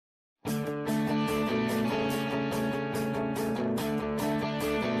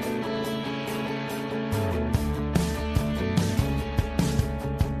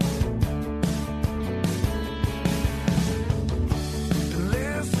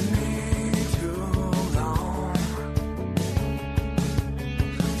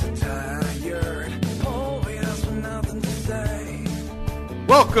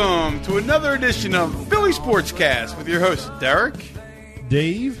Welcome to another edition of Philly Sportscast with your hosts, Derek,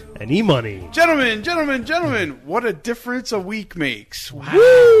 Dave, and E-Money. Gentlemen, what a difference a week makes. Wow.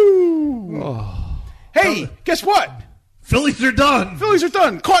 Woo! Oh. Hey, guess what? Phillies are done.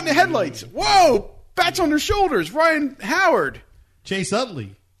 Caught in the headlights. Whoa! Bats on their shoulders. Ryan Howard. Chase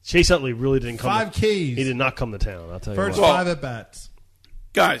Utley. Chase Utley really didn't come. 5 Ks. He did not come to town. I'll tell you First what. 5 at bats.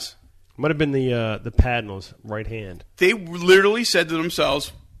 Guys, Might have been the pad on his right hand. they literally said to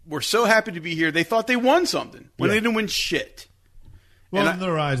themselves, we're so happy to be here. They thought they won something when they didn't win shit. Well, And in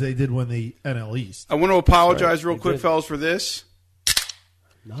their eyes, they did win the NL East. I want to apologize real they quick, did. fellas, for this.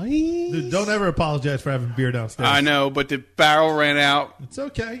 Nice. Dude, don't ever apologize for having beer downstairs. I know, but the barrel ran out. It's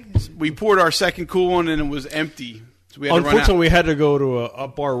okay. We poured our second cool one, and it was empty. So we had to run Unfortunately, out. we had to go to a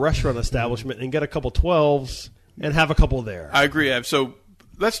bar restaurant establishment and get a couple 12s and have a couple there. I agree, Ev. So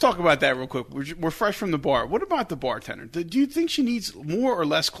let's talk about that real quick. We're fresh from the bar. What about the bartender? Do you think she needs more or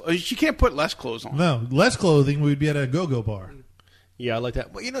less clothes? She can't put less clothes on. No, less clothing, we'd be at a go-go bar. Yeah, I like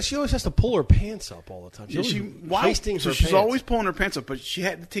that. But, she always has to pull her pants up all the time. She's hoisting So her she's pants. always pulling her pants up, but she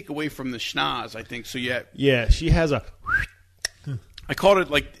had to take away from the schnoz, I think. So Yeah, she has a... I called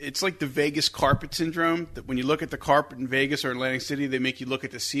it it's like the Vegas carpet syndrome. That when you look at the carpet in Vegas or Atlantic City, they make you look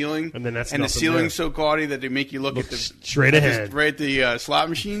at the ceiling, And then that's the nothing ceiling's there. so gaudy that they make you look at the straight ahead. right at the slot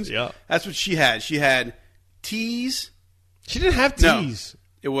machines. Yeah. That's what she had. She had tees. She didn't have No. tees.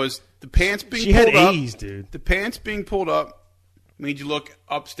 It was the pants being She pulled had up. A's, dude. The pants being pulled up made you look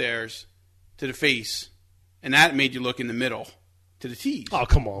upstairs to the face, and that made you look in the middle to the tees. Oh,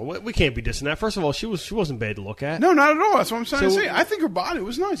 come on. We can't be dissing that. First of all, she wasn't bad to look at. No, not at all. That's what I'm trying to So- say. I think her body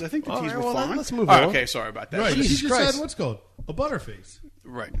was nice. I think the All tees right, were well, fine. let's move All right, on. okay, sorry about that. Right, Jesus she just Christ. had what's called a butterface.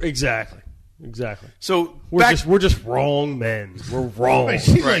 Right. Exactly. So We're just wrong men. We're wrong. Right,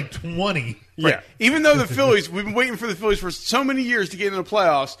 she's Right. like 20. Yeah. even though the Phillies, we've been waiting for the Phillies for so many years to get into the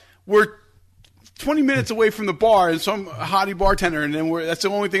playoffs, we're 20 minutes away from the bar and some hottie bartender, and then that's the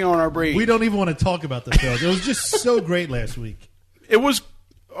only thing on our brain. We don't even want to talk about the Phillies. It was just so great last week. It was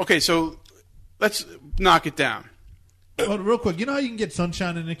okay. So let's knock it down. But real quick, you know how you can get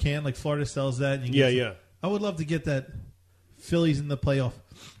sunshine in a can? Like Florida sells that. And you can Yeah, get yeah. I would love to get that Phillies in the playoff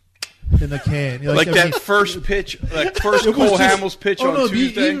in the can. You know, Like every- that first pitch, like first It was Cole just- Hamels pitch oh, on no,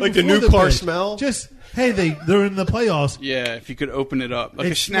 Tuesday. even Like the before new car pitch. smell? Just, hey, they're in the playoffs. Yeah, if you could open it up like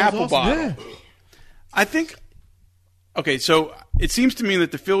It a smells Snapple awesome. bottle. Yeah. I think. Okay, so it seems to me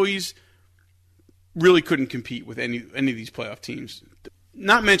that the Phillies really couldn't compete with any of these playoff teams.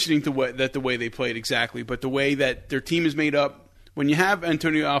 Not mentioning the way they played exactly, but the way that their team is made up. When you have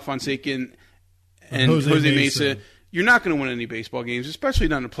Antonio Alfonseca and Jose Jose Mesa. Mesa, you're not going to win any baseball games, especially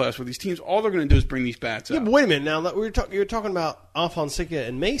not in the playoffs. Where these teams, all they're going to do is bring these bats Yeah, up. but wait a minute. Now that you're talking about Alfonseca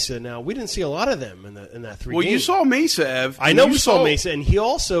and Mesa. Now we didn't see a lot of them in that 3 Well, games. you saw Mesa, Ev. I and know you we saw Mesa, and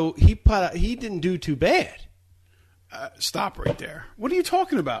he didn't do too bad. Stop right there. What are you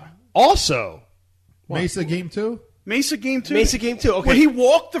talking about? Also, Mesa game 2? Mesa game 2? Mesa game 2. Okay, When he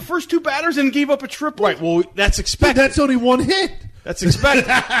walked the first two batters and gave up a triple? right. Well, that's But expected. that's only one hit. That's expected.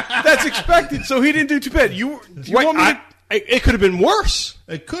 That's expected, so he didn't do too bad. Do you Right, want me to... it could have been worse.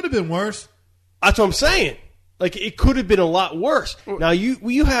 It could have been worse. That's what I'm saying. Like it could have been a lot worse. Now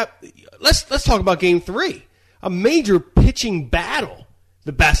you have let's talk about Game 3, a major pitching battle.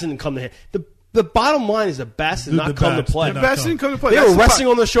 The bats didn't come to hit. The bottom line is the bats did The not come to bats play. did The not best didn't come to play. They That's were the resting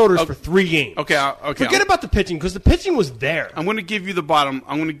pro- on their shoulders Okay. for 3 games. Okay. Forget about the pitching because the pitching was there. I'm going to give you the bottom.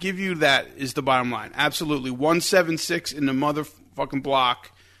 I'm going to give you that is the bottom line. Absolutely. 176 in the motherfucking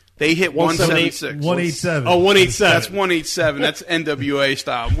block. They hit 176. 187. Oh, 187. That's 187. That's NWA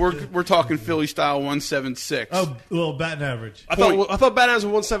style. We're talking Philly style 176. Oh, well, batting average. I thought bat was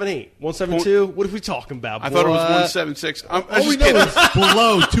 178, 172. What are we talking about? I thought it was boy? 176. I was All we just know kidding. is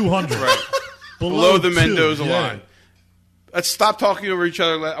below 200. Right. Below the 2, Mendoza yeah. line. Let's stop talking over each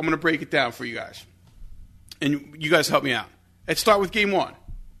other. I'm going to break it down for you guys. And you guys help me out. Let's start with game 1,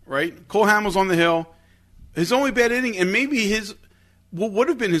 right? Cole Hamels on the hill. His only bad inning, and maybe what would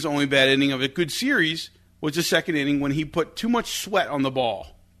have been his only bad inning of a good series was the second inning when he put too much sweat on the ball.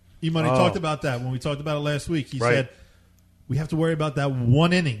 E-Money talked about that when we talked about it last week. He Right. said, we have to worry about that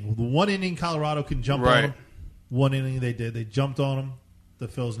one inning. The one inning Colorado can jump Right. on him. One inning they did. They jumped on him. The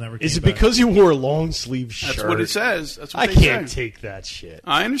Phils never came Is it back. because you wore a long sleeve shirt? That's what it says. That's what I they can't say. take that shit.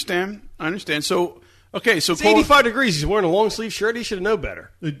 I understand. So, okay. So It's Cole, 85 degrees. He's wearing a long sleeve shirt. He should have known better.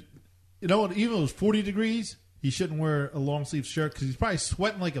 You know what? Even if it was 40 degrees, he shouldn't wear a long sleeve shirt because he's probably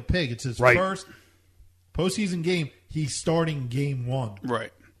sweating like a pig. It's his Right. first postseason game. He's starting game 1.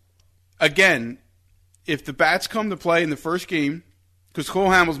 Right. Again, if the bats come to play in the first game, because Cole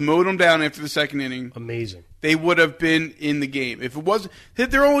Hamels mowed them down after the second inning, Amazing. they would have been in the game. If it wasn't,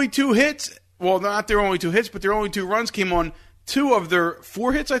 their only 2 hits, well, not their only 2 hits, but their only 2 runs came on 2 of their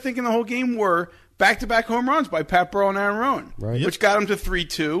 4 hits, I think, in the whole game were back-to-back home runs by Pat Burrell and Aaron Rowan, Right. which got them to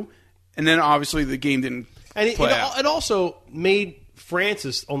 3-2, and then obviously the game didn't And play out. it also made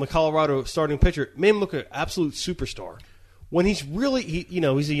Francis on the Colorado starting pitcher, made him look an absolute superstar. When he's really,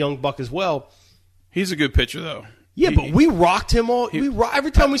 he's a young buck as well. He's a good pitcher, though. Yeah, but we rocked him all.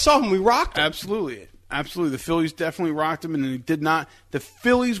 Every time we saw him, we rocked him. Absolutely. The Phillies definitely rocked him, and they did not. The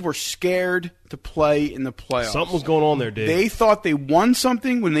Phillies were scared to play in the playoffs. Something was going on there, Dave. They thought they won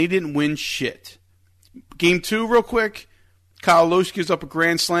something when they didn't win shit. Game 2, real quick. Kyle Loesch gives up a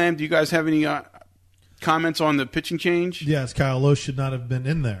grand slam. Do you guys have any comments on the pitching change? Yes, Kyle Loesch should not have been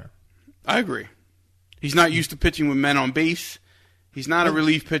in there. I agree. He's not used to pitching with men on base. He's not a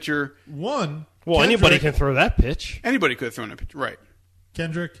relief pitcher. One, well, anybody can throw that pitch. Anybody could have thrown a pitch. Right.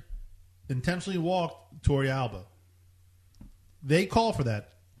 Kendrick intentionally walked Torey Alba. They call for that.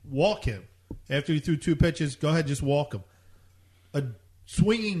 Walk him. After he threw 2 pitches, go ahead, just walk him. A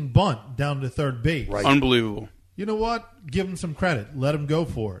swinging bunt down to third base. Right. Unbelievable. You know what? Give him some credit. Let him go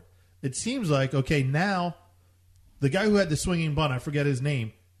for it. It seems like, okay, now the guy who had the swinging bunt, I forget his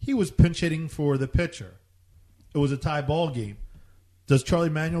name, he was pinch hitting for the pitcher. It was a tie ball game. Does Charlie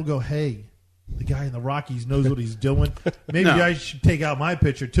Manuel go, hey, the guy in the Rockies knows what he's doing? Maybe No. I should take out my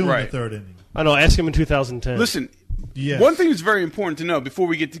pitcher, too, in Right. the 3rd inning. I know. Ask him in 2010. Listen, Yes. one thing that's very important to know before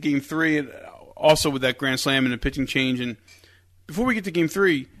we get to Game 3, and also with that grand slam and the pitching change, and before we get to Game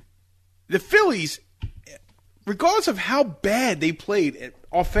 3, the Phillies, regardless of how bad they played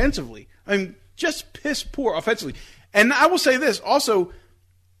offensively, I mean, just piss poor offensively. And I will say this, also,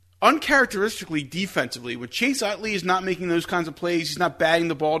 uncharacteristically defensively, when Chase Utley is not making those kinds of plays, he's not batting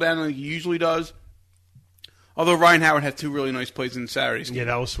the ball down like he usually does. Although Ryan Howard had 2 really nice plays in Saturday's game. Yeah,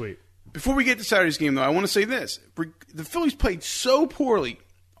 that was sweet. Before we get to Saturday's game, though, I want to say this. The Phillies played so poorly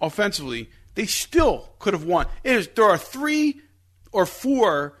offensively, they still could have won. There are 3 or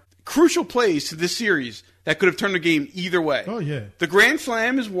 4 crucial plays to this series that could have turned the game either way. Oh, yeah. The grand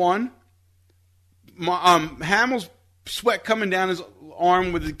slam is one. Hamels' sweat coming down his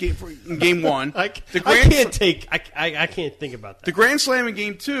arm with in game 1. I can't think about that. The grand slam in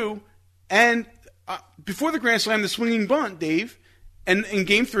game 2, and before the grand slam, the swinging bunt, Dave, and in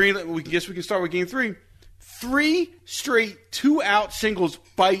game 3, we can start with game 3. 3 straight 2-out singles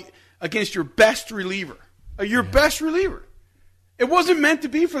against your best reliever. Best reliever. It wasn't meant to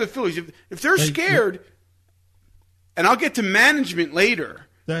be for the Phillies. If they're scared, and I'll get to management later.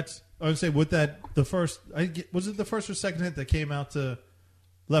 I would say with that, was it the first or second hit that came out to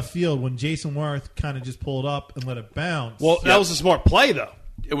left field when Jason Worth kind of just pulled up and let it bounce? Well, that was a smart play, though.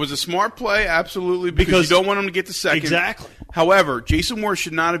 It was a smart play, absolutely, because you don't want him to get the second. Exactly. However, Jason Worth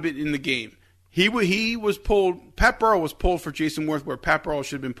should not have been in the game. He was pulled. Pat Burrell was pulled for Jason Worth, where Pat Burrell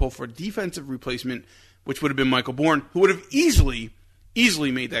should have been pulled for a defensive replacement, which would have been Michael Bourne, who would have easily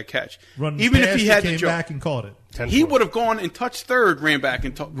made that catch. Even if he had came back and caught it. He would have gone and touched third, ran back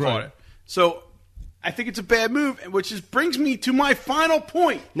and caught it. So I think it's a bad move, which brings me to my final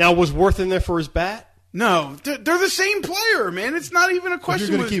point. Now, was Worth in there for his bat? No, they're the same player, man. It's not even a question. If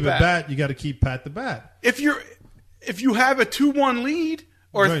you're going to keep a a bat, you got to keep Pat the bat. If you have a 2-1 lead,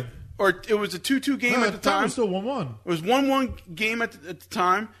 or it was a 2-2 game at the time, it was still 1-1. It was 1-1 game at the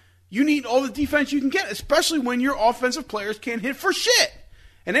time. You need all the defense you can get, especially when your offensive players can't hit for shit.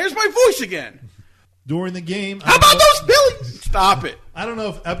 And there's my voice again. During the game, How about those Phillies? Stop it. I don't know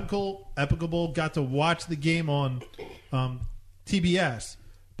if Epicable got to watch the game on TBS,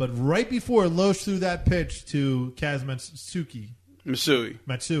 but right before Loesch threw that pitch to Kaz Matsui,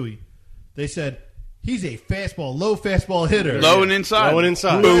 they said he's a low fastball hitter. Low and inside.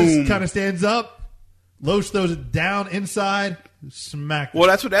 Boom. Kind of stands up. Loesch throws it down inside. Smack. Well,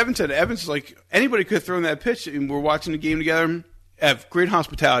 that's what Evans said. Evans is like, anybody could have thrown that pitch, and we're watching the game together. Ev, great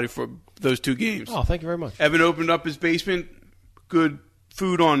hospitality for those 2 games. Oh, thank you very much. Evan opened up his basement. Good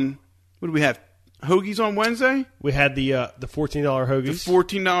food on, what do we have? Hoagies on Wednesday? We had the $14 hoagies. The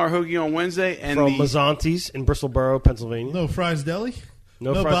 $14 hoagie on Wednesday. And from Mazzanti's in Bristol Borough, Pennsylvania. No Fry's Deli?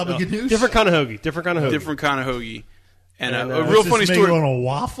 No Baba Ganoush? Different kind of hoagie. Different kind of hoagie. And a real funny story. on a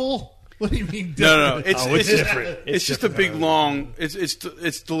waffle? What do you mean different? No. It's different. It's just a big, long, it's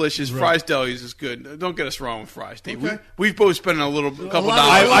delicious. Right. Fry's Deli's is good. Don't get us wrong with Fry's. Okay. We've both spent a couple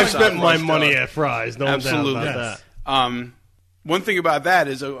dollars. I've spent my money at Fry's. No Absolutely. doubt about that. One thing about that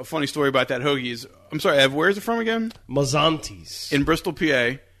is a funny story about that hoagie is, I'm sorry, Ev, where is it from again? Mazzanti's. In Bristol,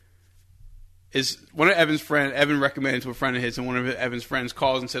 PA. Is one of Evan's friends, Evan recommended to a friend of his, and one of Evan's friends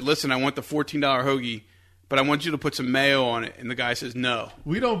calls and said, listen, I want the $14 hoagie, but I want you to put some mayo on it. And the guy says, no.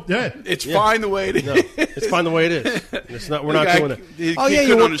 We don't. Yeah. It's fine the way it is. No, it's fine the way it is. It's not. We're The not guy- doing it. he Oh yeah, you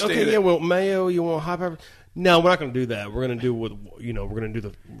couldn't want understand okay? it. Yeah, well, mayo. You want hot pepper? No, we're not going to do that. We're going to do what we're going to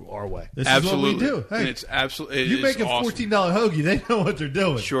do our way. This Absolutely. is what we do. And Hey, it's absolutely. you make a $14 hoagie, they know what they're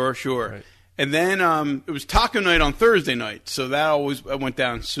doing. Sure. And then it was taco night on Thursday night, so that always went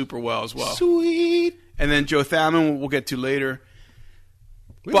down super well as well. Sweet. And then Joe Thalman, we'll get to later.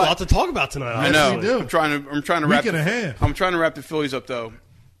 We have But- a lot to talk about tonight. I Yes, know. we do. I'm trying to Week wrap. and a half. I'm trying to wrap the Phillies up though.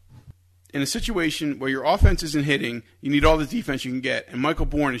 In a situation where your offense isn't hitting, you need all the defense you can get, and Michael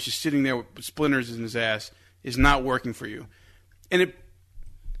Bourne is just sitting there with splinters in his ass, is not working for you. And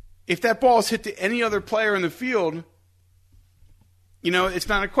if that ball is hit to any other player in the field, it's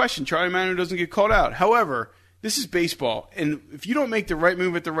not a question. Charlie Manuel doesn't get called out. However, this is baseball, and if you don't make the right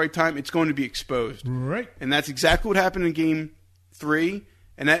move at the right time, it's going to be exposed. Right. And that's exactly what happened in Game 3,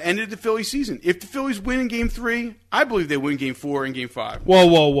 and that ended the Phillies season. If the Phillies win in Game 3, I believe they win Game 4 and Game 5.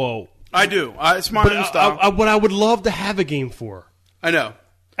 Whoa. I do. It's my But own style. what I would love to have a game for I know.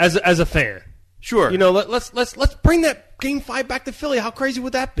 as a fan. Sure. Let's bring that Game 5 back to Philly. How crazy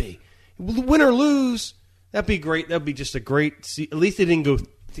would that be? Win or lose, that'd be great. That'd be just a great. At least they didn't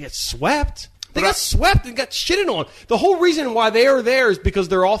get swept. They got swept and got shitted on. The whole reason why they are there is because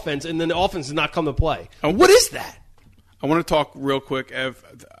their offense, and then the offense did not come to play. Oh. What is that? I want to talk real quick, Ev.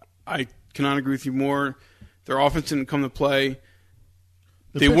 I cannot agree with you more. Their offense didn't come to play.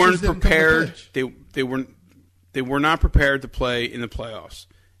 They pitchers weren't didn't come to prepared. pitch. They were not prepared to play in the playoffs.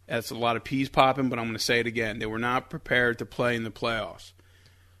 That's a lot of peas popping, but I'm going to say it again. They were not prepared to play in the playoffs.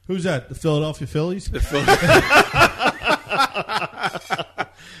 Who's that? The Philadelphia Phillies? The Phillies.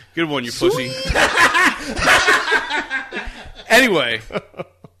 Good one, you pussy. Anyway,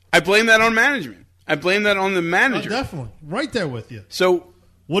 I blame that on management. I blame that on the Oh, manager. definitely. Right there with you. So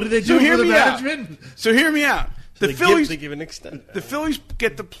What did they So do hear for the me out. management? So hear me out. The They Phillies, give an extent. the Phillies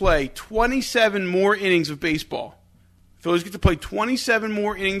get to play 27 more innings of baseball. Phillies get to play 27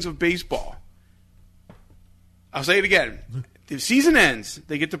 more innings of baseball. I'll say it again. The season ends.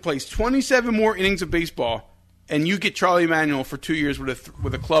 They get to play 27 more innings of baseball, and you get Charlie Manuel for 2 years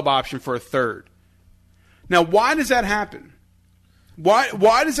with a club option for a third. Now, why does that happen?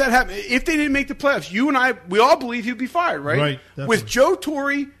 Why does that happen? If they didn't make the playoffs, you and I, we all believe he'd be fired, right? Right, definitely. With Joe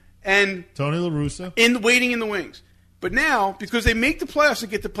Torre and Tony La Russa. waiting in the wings. But now, because they make the playoffs and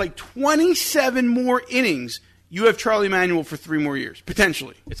get to play 27 more innings, you have Charlie Manuel for 3 more years,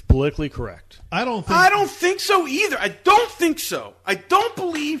 potentially. It's politically correct. I don't think. I don't think so either. I don't think so. I don't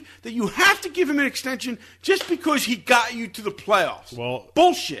believe that you have to give him an extension just because he got you to the playoffs. Well-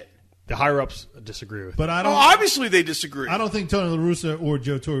 bullshit. The higher ups disagree with. But I Oh, don't. obviously they disagree. I don't think Tony La Russa or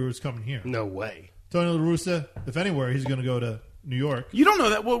Joe Torre was coming here. No way. Tony La Russa, if anywhere, he's going to go to New York. You don't know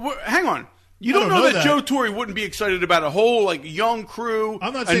that. Well, hang on. You don't know that Joe Torre wouldn't be excited about a whole young crew,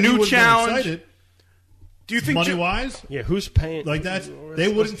 I'm not a saying he new wouldn't get challenge. excited. Do you think Money Joe, wise, Yeah, who's paying? like that,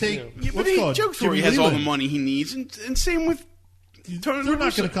 they wouldn't take. Yeah, but what's it called? Joe Torre Jimmy has all the Leland. money he needs, and same with Tony They're La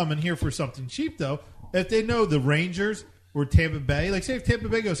not Russa. going to come in here for something cheap, though. If they know the Rangers or Tampa Bay, like say if Tampa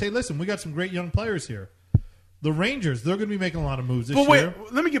Bay goes, hey, listen, we got some great young players here. The Rangers, they're going to be making a lot of moves this But wait, year.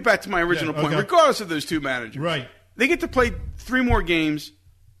 let me get back to my original Yeah, point. okay. Regardless of those two managers, Right. They get to play 3 more games,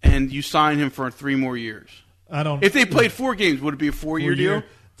 and you sign him for 3 more years. I don't. If they played 4 games, would it be a 4-year deal?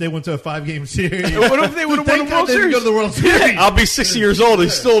 They went to a 5-game series. What if they would have won Thank the God World they didn't Series? go to the World Series. I'll be 60 years old.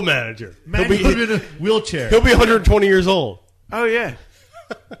 He's still a manager. Man, He'll he would be, have been in a wheelchair. he'll be 120 years old. Oh yeah,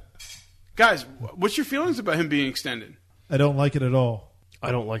 guys, what's your feelings about him being extended? I don't like it at all.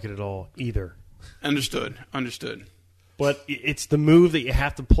 I don't like it at all either. Understood. But it's the move that you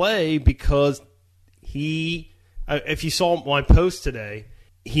have to play because he. If you saw my post today,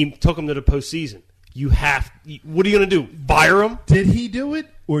 he took him to the postseason. You have. What are you going to do? Fire him? Did he do it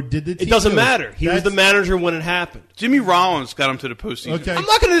or did the team It doesn't do matter. He was That's- the manager when it happened. Jimmy Rollins got him to the postseason. Okay. I'm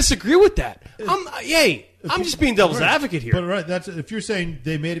not going to disagree with that. I'm just being devil's Right. advocate here. But right, that's if you're saying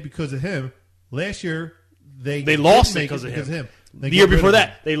they made it because of him. Last year they lost didn't it make because of him. They The year got rid before of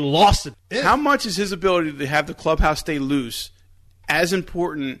that, they lost it. him. How much is his ability to have the clubhouse stay loose as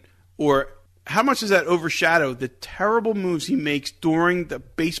important, or how much does that overshadow the terrible moves he makes during the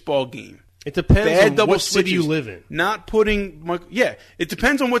baseball game? It depends Bad on double what city you switches. live in. Not putting, it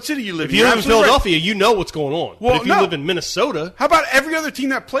depends on what city you live If in. you You're live in absolutely right. Philadelphia, you know what's going on. Well, but if you no. live in Minnesota, How about every other team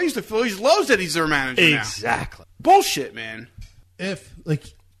that plays the Phillies loves that he's their manager now? exactly. Bullshit, man. If like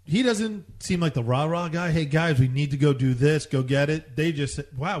he doesn't seem like the rah-rah guy. Hey guys, we need to go do this, go get it. They just say,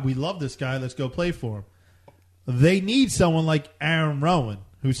 wow, we love this guy. Let's go play for him. They need someone like Aaron Rowan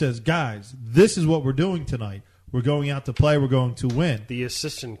who says, guys, this is what we're doing tonight. We're going out to play. We're going to win. The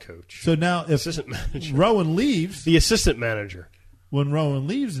assistant coach. So now, if Assistant manager. Rowan leaves, The assistant manager. when Rowan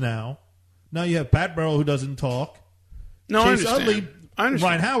leaves now you have Pat Burrell who doesn't talk. No, I Chase understand. Utley, I understand.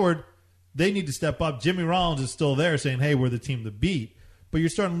 Ryan Howard, they need to step up. Jimmy Rollins is still there saying, hey, we're the team to beat. But you're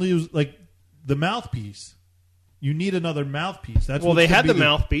starting to lose, like, the mouthpiece. You need another mouthpiece. That's Well, what's they gonna had be the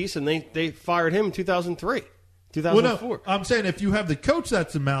mouthpiece, and they fired him in 2003, 2004. Well, no, I'm saying if you have the coach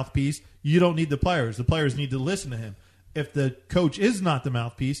that's the mouthpiece, you don't need the players. The players need to listen to him. If the coach is not the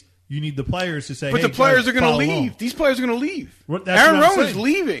mouthpiece, you need the players to say, But hey, the players guys, are going to follow leave. along. These players are going to leave. Well, that's Aaron what I'm Rowan's saying.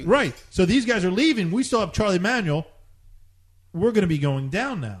 leaving. Right. So these guys are leaving. We still have Charlie Manuel. We're going to be going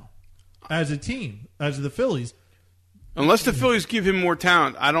down now as a team, as the Phillies. Unless the Phillies give him more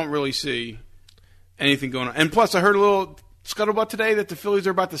talent, I don't really see anything going on. And plus, I heard a little scuttlebutt today that the Phillies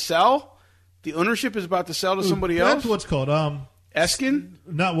are about to sell. The ownership is about to sell to somebody That's else. what's called. Eskin?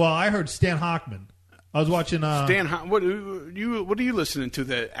 I heard Stan Hochman. I was watching. Dan, what are you listening to?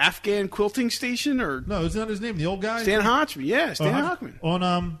 The Afghan quilting station or No, isn't that his name? The old guy. Stan Hochman? Yeah, Stan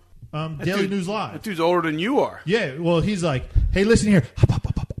Hochman. On Daily News Live. That dude's older than you are. Yeah, well, he's like, hey, listen here.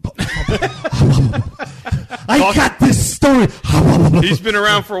 I got this story. He's been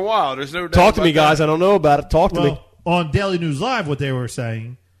around for a while. There's no doubt Talk to me, about that. guys. I don't know about it. Talk to me. Well, on Daily News Live, what they were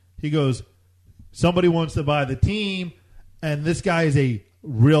saying, he goes, somebody wants to buy the team, and this guy is a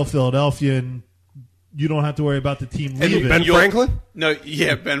real Philadelphian. You don't have to worry about the team leaving. Ben Franklin? No,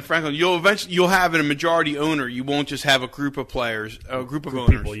 yeah, Ben Franklin. You'll have a majority owner. You won't just have a group of players, a group of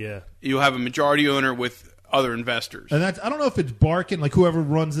owners. people, yeah. You'll have a majority owner with other investors. And I don't know if it's Barkin, like whoever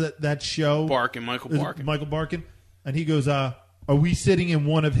runs that show. Michael Is it Barkin. Michael Barkin. And he goes, are we sitting in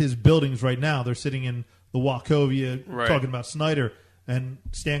one of his buildings right now? They're sitting in the Wachovia Right. talking about Snyder. And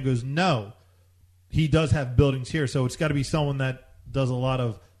Stan goes, no. He does have buildings here, so it's got to be someone that does a lot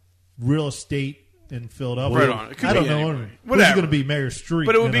of real estate in Philadelphia. Right on. It could I don't be know. anyway. Who's Whatever. going to be Mayor Street?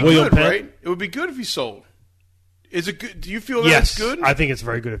 But it would be you know? William good, Penn? right? It would be good if he sold. Is it good? Do you feel Yes, that's good? I think it's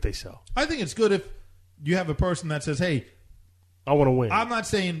very good if they sell. I think it's good if you have a person that says, hey, I want to win. I'm not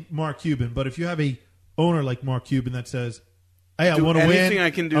saying Mark Cuban, but if you have a owner like Mark Cuban that says, hey, I Do want to win, anything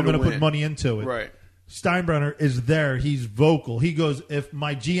I can do I'm to going to put win. money into it. Right. Steinbrenner is there. He's vocal. He goes, if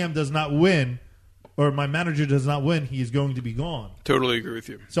my GM does not win or my manager does not win, he is going to be gone. Totally agree with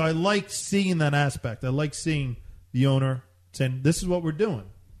you. So I like seeing that aspect. I like seeing the owner saying, this is what we're doing.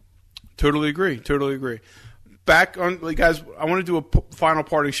 Totally agree. Totally agree. Back on, like, guys, I want to do a final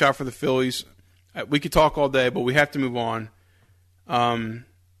parting shot for the Phillies. We could talk all day, but we have to move on.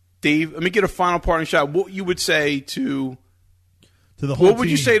 Dave, let me get a final parting shot. What you would say to To the whole what would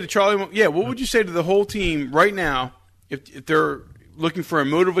you team. say to Charlie? Yeah, what would you say to the whole team right now if they're looking for a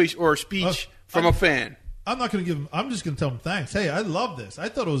motivation or a speech from a fan? I'm not going to give them. I'm just going to tell them thanks. Hey, I love this. I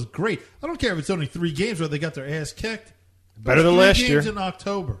thought it was great. I don't care if it's only 3 games where they got their ass kicked. Better than 3 last games year. in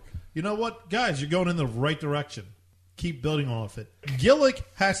October. You know what, guys? You're going in the right direction. Keep building off it. Gillick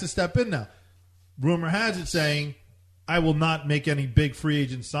has to step in now. Rumor has it saying, I will not make any big free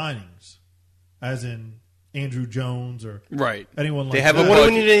agent signings, as in Andrew Jones or Right. anyone like They have that. a What do we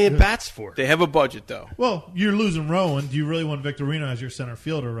budget. need any bats for? They have a budget, though. Well, you're losing Rowan. Do you really want Victorino as your center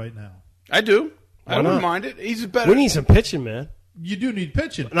fielder right now? I do. I Why wouldn't not? mind it. He's a better. We need some pitching, man. You do need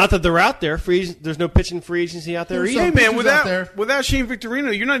pitching. Not that they're out there. There's no pitching free agency out there There's either. Hey, some man, pitchers out without there. without Shane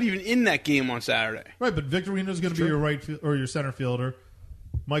Victorino, you're not even in that game on Saturday. Right, but Victorino's going to be your right or your center fielder.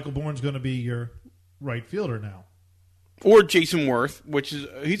 Michael Bourne's going to be your right fielder now. Or Jason Worth, which is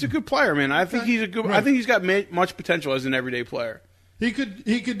he's a good player, man. I think he's a good. I Right. think he's got much potential as an everyday player. He could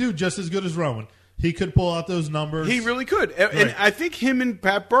do just as good as Rowan. He could pull out those numbers. He really could, and Right. I think him and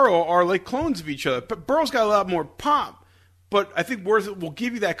Pat Burrow are like clones of each other. But Burrow's got a lot more pop, but I think Worth will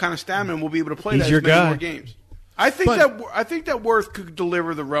give you that kind of stamina, and will be able to play He's that your as many guy. more games. I think that Worth could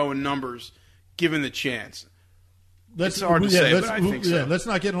deliver the Rowan numbers given the chance. It's hard to say, but I think so. Let's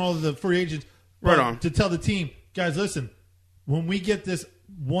not get in all of the free agents. Right But on. To tell the team, guys, listen, when we get this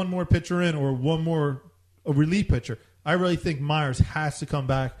one more pitcher in or one more a relief pitcher, I really think Myers has to come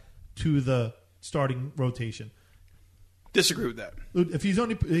back to the starting rotation. Disagree with that. If he's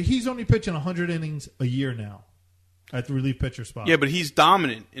only pitching 100 innings a year now at the relief pitcher spot. Yeah, but he's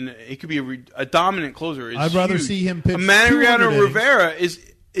dominant, and it could be a dominant closer. Is I'd rather huge. see him pitch A Mariano 200 innings. Rivera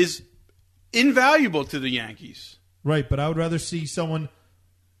is invaluable to the Yankees. Right, but I would rather see someone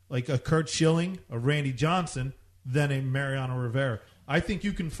like a Kurt Schilling, a Randy Johnson, than a Mariano Rivera. I think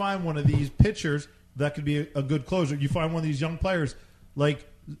you can find one of these pitchers that could be a good closer. You find one of these young players like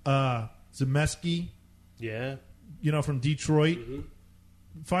Zemeski, Yeah. from Detroit.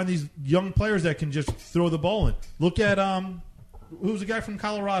 Find these young players that can just throw the ball in. Look at who's the guy from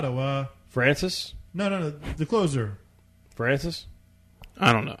Colorado? Francis? No. The closer. Francis?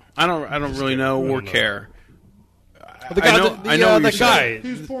 I don't know. I don't really know or care. The guy, I know what the you're guy. saying.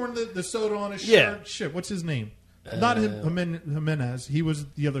 He was pouring the soda on his shirt. Yeah. Shit, what's his name? Not Jimenez. He was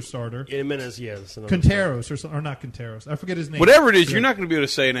the other starter. Jimenez, yes. Quinteros or not Quinteros. I forget his name. Whatever it is, you're not going to be able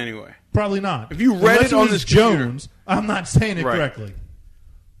to say it anyway. Probably not. If you read Unless it on was this computer. Jones, I'm not saying it Right. correctly.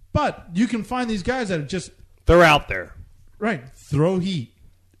 But you can find these guys that are just They're out there. right. Throw heat.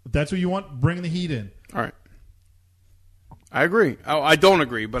 If that's what you want, bring the heat in. All right. I agree. I don't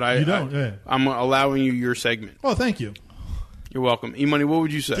agree, but You don't, yeah. I'm allowing you your segment. Oh, thank you. You're welcome. E-Money, what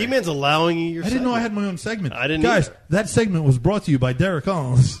would you say? D-Man's allowing you your I didn't know I segment. had my own segment. I didn't Guys, either. that segment was brought to you by Derek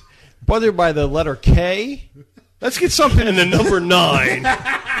Collins. Brother by the letter K Let's get something. and the number 9.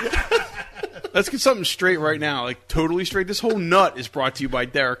 Let's get something straight right now, like totally straight. This whole nut is brought to you by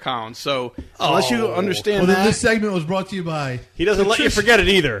Derek Collins. So unless you understand Well, then that, this segment was brought to you by. He doesn't let you forget it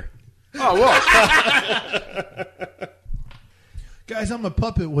either. oh well. Guys, I'm a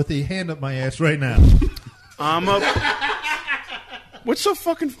puppet with a hand up my ass right now. I'm a. What's so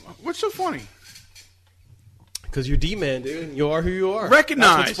funny? Because you're D-Man, dude. You are who you are.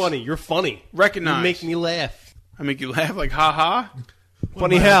 Recognize. That's what's funny. You're funny. Recognize. You make me laugh. I make you laugh like ha ha.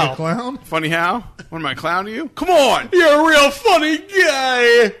 Funny Am I like how. a clown? Funny how? What am I clowning you? Come on. You're a real funny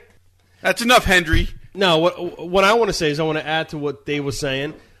guy. That's enough, Hendry. No, what I want to say is I want to add to what Dave was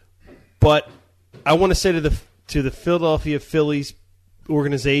saying, but I want to say to the Philadelphia Phillies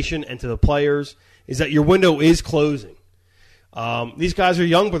organization and to the players is that your window is closing. These guys are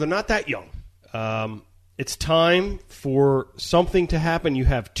young, but they're not that young. It's time for something to happen. You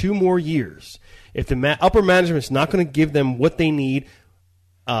have 2 more years. If the upper management is not going to give them what they need,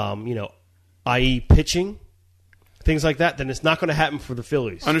 i.e. pitching, things like that, then it's not going to happen for the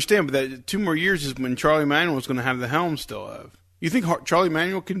Phillies. Understand, but that 2 more years is when Charlie Manuel is going to have the helm still of. You think Charlie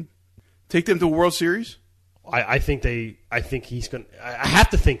Manuel can take them to a World Series? I think he's going to. I have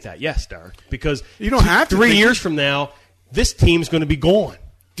to think that, yes, Derek, because You don't have to 3 think years it. from now, this team's going to be gone.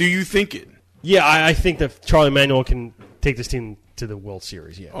 Do you think it? Yeah, I think that Charlie Manuel can take this team to the World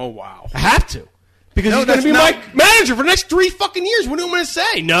Series. Yeah, Oh, wow. I have to because No, he's going to that's be not- my manager for the next 3 fucking years. What do you want me to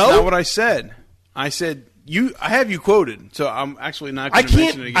say? No, Not what I said. I said I have you quoted, so I'm actually not I going to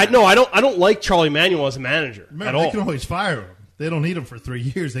mention can't. it again. I don't like Charlie Manuel as a manager Remember, at they all. can always fire him. They don't need him for 3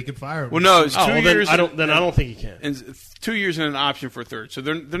 years. They can fire him. Well, no, it's 2 well, years. then I don't think he can. And 2 years and an option for a third. So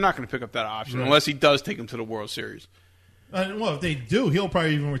they're not going to pick up that option unless he does take them to the World Series. Well, if they do, he'll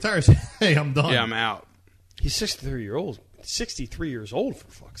probably even retire and say, hey, I'm done. Yeah, I'm out. He's 63 years old, for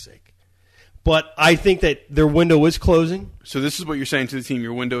fuck's sake. But I think that their window is closing. So this is what you're saying to the team.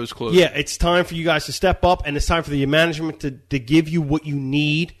 Your window is closed. Yeah, it's time for you guys to step up, and it's time for the management to give you what you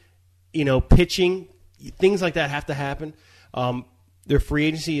need. Pitching, things like that have to happen. Their free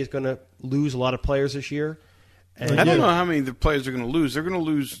agency is going to lose a lot of players this year. And, I don't know how many the players are going to lose. They're going to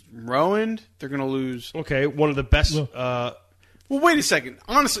lose Rowan. They're going to lose. Okay, one of the best. Well, wait a second.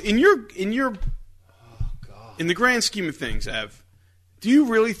 Honestly, in the grand scheme of things, Ev, do you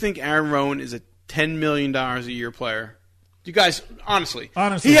really think Aaron Rowan is a $10 million a year player? Do you guys, honestly,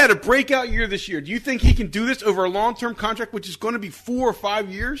 he had a breakout year this year. Do you think he can do this over a long-term contract, which is going to be 4 or 5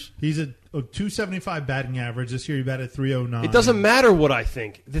 years? He's a 275 batting average. This year he batted 309. it doesn't matter what I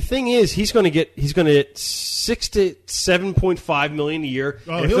think. The thing is, he's going to get $6 to $7.5 million a year.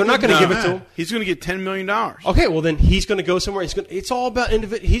 Oh, And if he'll they're not get going to that. give it to him, He's going to get $10 million. okay, well then he's going to go somewhere. It's all about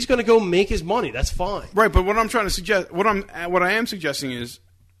individual. He's going to go make his money. That's fine. Right, but what I'm trying to suggest, what I am suggesting is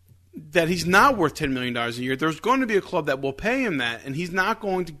that he's not worth $10 million a year. There's going to be a club that will pay him that, and he's not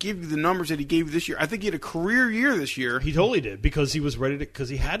going to give you the numbers that he gave you this year. I think he had a career year this year. He totally did because he was ready to. Because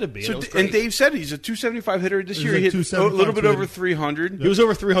he had to be. So, and, it was great. and Dave said he's a 275 hitter this He's year. a He hit a 275 little bit over rated. 300. he was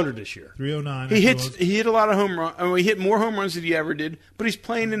over 300 this year. 309. He hit a lot of home runs. I mean, he hit more home runs than he ever did. But he's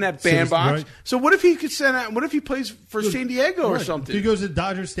playing in that bandbox. Right. So what if he could send out? What if he plays for San Diego or something? He goes to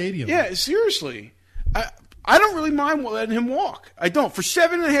Dodger Stadium. Yeah, seriously. I don't really mind letting him walk. I don't. For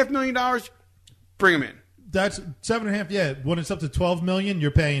 $7.5 million, bring him in. That's 7.5. Yeah, when it's up to 12 million,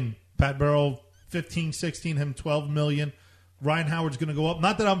 you're paying Pat Burrell 15, 16, him 12 million. Ryan Howard's going to go up.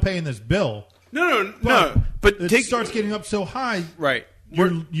 Not that I'm paying this bill. No. But But it starts getting up so high. right.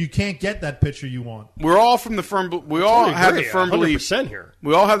 You can't get that pitcher you want. We're all from the firm. We all Totally have the agree, firm belief. 100% here.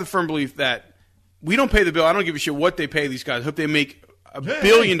 We all have the firm belief that we don't pay the bill. I don't give a shit what they pay these guys. I hope they make $1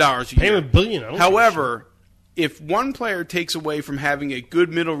 billion a Pay year. him $1 billion. I don't However, if one player takes away from having a good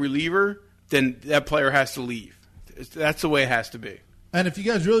middle reliever, then that player has to leave. That's the way it has to be. And if you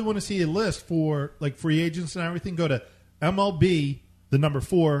guys really want to see a list for like free agents and everything, go to MLB, the number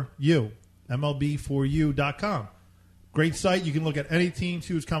 4U, MLB4U.com. Great site. You can look at any teams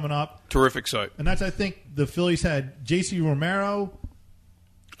who's coming up. Terrific site. And that's, I think, the Phillies had J.C. Romero.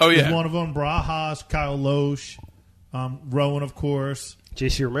 Oh, Was yeah. one of them. Barajas, Kyle Loesch, Rowan, of course.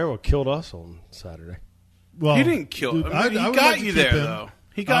 J.C. Romero killed us on Saturday. Well, He didn't kill. dude, I mean, I he would got like to you keep there, him. though.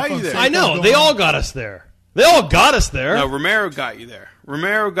 He got you there. I know. They all got us there. They all got us there. No, Romero got you there.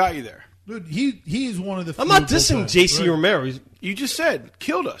 Romero got you there. Dude, he's one of the. I'm not few dissing bullpens, J.C. right? Romero. You just said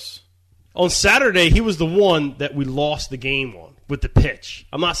killed us. On Saturday, he was the one that we lost the game on with the pitch.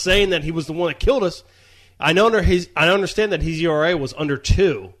 I'm not saying that he was the one that killed us. I understand that his ERA was under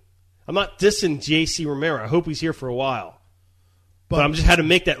 2. I'm not dissing J.C. Romero. I hope he's here for a while. But I'm just had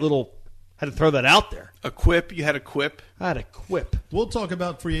to throw that out there. A quip. You had a quip. I had a quip. We'll talk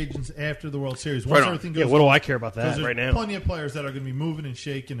about free agents after the World Series. Once Right on. everything goes Yeah, what do on, I care about 'cause that there's right now? plenty of players that are going to be moving and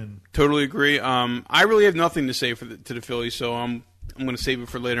shaking. And Totally agree. I really have nothing to say to the Phillies, so I'm going to save it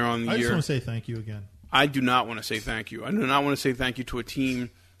for later on in the I just year. want to say thank you again. I do not want to say thank you. I do not want to say thank you to a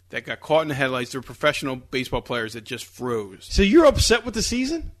team that got caught in the headlights. They're professional baseball players that just froze. So you're upset with the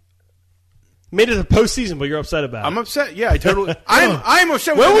season? Made it a postseason, but you're upset about it. I'm upset. Yeah, I totally. I'm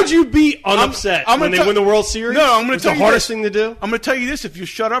upset. When with would you be unupset? I'm When gonna they win the World Series? No, I'm going to It's tell the you hardest this. thing to do. I'm going to tell you this. If you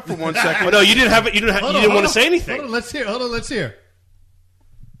shut up for 1 second. Oh, no, you didn't have it. You didn't want to say anything. Hold on, let's hear. Hold on, let's hear.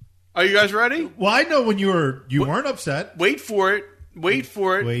 Are you guys ready? Well, I know when you weren't upset. Wait for it. Wait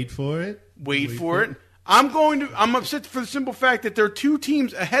for it. Wait for it. Wait for it. I'm upset for the simple fact that there are 2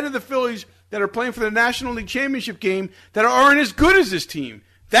 teams ahead of the Phillies that are playing for the National League Championship game that aren't as good as this team.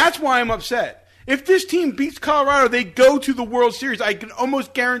 That's why I'm upset. If this team beats Colorado, they go to the World Series. I can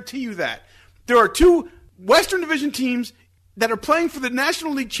almost guarantee you that. There are 2 Western Division teams that are playing for the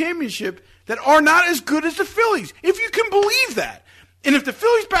National League Championship that are not as good as the Phillies, if you can believe that. And if the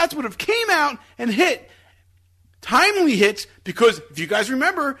Phillies bats would have came out and hit timely hits, because if you guys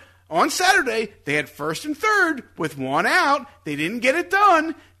remember, on Saturday, they had first and third with 1 out. They didn't get it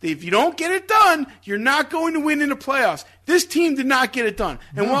done. If you don't get it done, you're not going to win in the playoffs. This team did not get it done.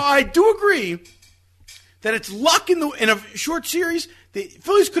 And while I do agree that it's luck in a short series, the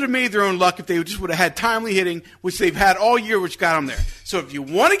Phillies could have made their own luck if they just would have had timely hitting, which they've had all year, which got them there. So if you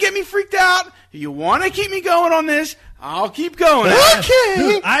want to get me freaked out, if you want to keep me going on this, I'll keep going. Okay.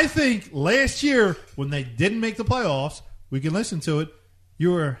 Dude, I think last year when they didn't make the playoffs, we can listen to it.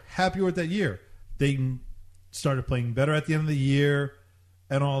 You were happier with that year. They started playing better at the end of the year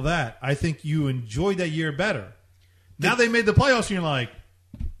and all that. I think you enjoyed that year better. Now they made the playoffs, and you're like,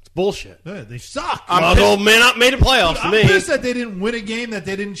 It's bullshit. they suck. Well, man, made the playoffs to I'm me. pissed that they didn't win a game, that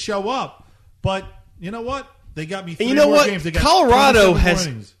they didn't show up. But you know what? They got me 3 And you know more what? games. They got Colorado 27 has.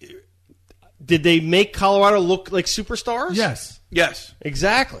 innings. Did they make Colorado look like superstars? Yes. Yes.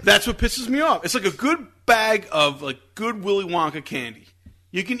 Exactly. That's what pisses me off. It's like a good bag of good Willy Wonka candy.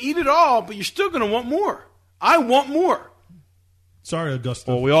 You can eat it all, but you're still going to want more. I want more. Sorry, Augusta.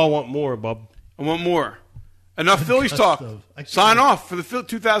 Well, we all want more, bub. I want more. Enough Phillies talk. I can't- Sign off for the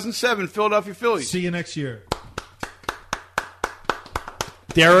 2007 Philadelphia Phillies. See you next year.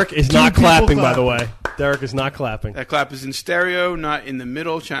 Derek is 2 not people clapping, by clap. the way. Derek is not clapping. That clap is in stereo, not in the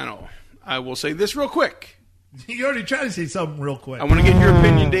middle channel. I will say this real quick. You already tried to say something real quick. I want to get your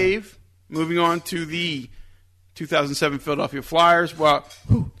opinion, Dave. Moving on to the 2007 Philadelphia Flyers. Well,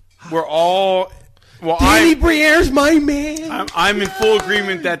 we're all. Well, Danny Briere's my man. I'm in full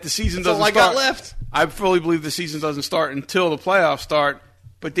agreement that the season That's doesn't all I start. got left. I fully believe the season doesn't start until the playoffs start.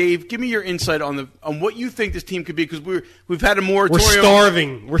 But Dave, give me your insight on what you think this team could be, because we've had a moratorium. We're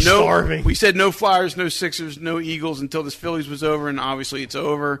starving. We're starving. We said no Flyers, no Sixers, no Eagles until this Phillies was over, and obviously it's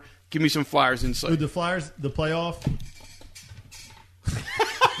over. Give me some Flyers insight. Dude, the Flyers, the playoff.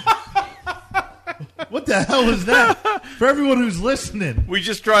 What the hell was that? For everyone who's listening, We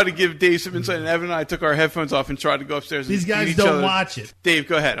just tried to give Dave some insight, and Evan and I took our headphones off and tried to go upstairs. these and guys beat each don't other. watch it. Dave,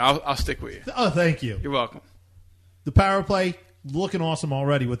 go ahead. I'll stick with you. Oh, thank you. You're welcome. The power play looking awesome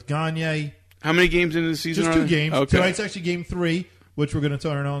already with Gagne. How many games into the season? Just are 2 there? games. Okay. Tonight's actually game 3, which we're going to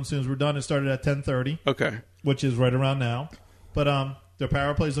turn on as soon as we're done. It started at 10:30, Okay. which is right around now. But their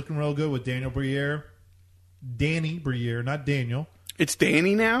power play is looking real good with Danny Briere, not Daniel. It's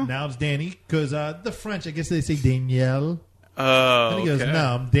Danny now? Now it's Danny because the French, I guess they say Danielle. Oh, And he goes, okay.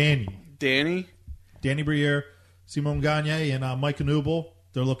 no, I'm Danny. Danny? Danny Briere, Simon Gagne, and Mike Knubel.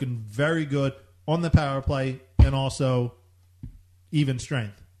 They're looking very good on the power play and also even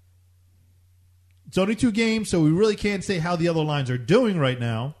strength. It's only 2 games, so we really can't say how the other lines are doing right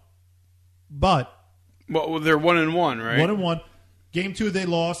now. But Well, they're 1-1, right? 1-1. Game 2, they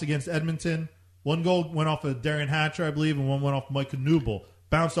lost against Edmonton. 1 goal went off of Darian Hatcher, I believe, and 1 went off Mike Knubel.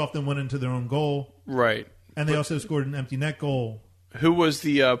 Bounced off, then went into their own goal. Right. And they also scored an empty net goal. Who was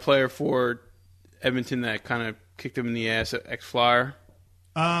the player for Edmonton that kind of kicked him in the ass at ex-Flyer.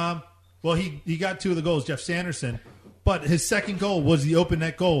 Well, he got 2 of the goals, Jeff Sanderson, but his second goal was the open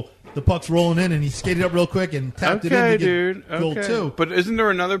net goal. The puck's rolling in, and he skated up real quick and tapped it in to get goal 2. But isn't there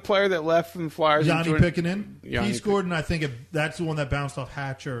another player that left from the Flyers? Yanni Pickinen. Yanni He scored, and I think that's the one that bounced off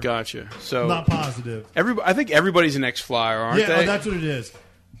Hatcher. Gotcha. So Not positive. I think everybody's an ex-Flyer, aren't Yeah, they? that's what it is.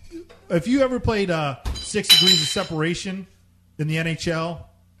 If you ever played 6 Degrees of Separation in the NHL,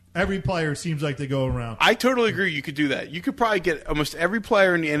 every player seems like they go around. I totally agree. You could do that. You could probably get almost every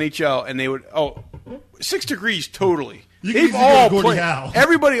player in the NHL, and they would. 6 Degrees, totally. You can They've easily go all to Gordie played. Howe.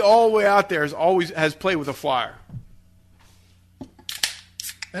 Everybody all the way out there has played with a Flyer.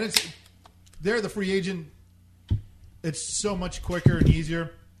 And they're the free agent. It's so much quicker and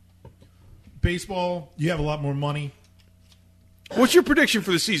easier. Baseball, you have a lot more money. What's your prediction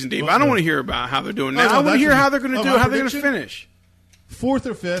for the season, Dave? I don't want to hear about how they're doing now. Oh, no, I want to that's hear what how you- they're going to do, my how they're going to prediction? finish. 4th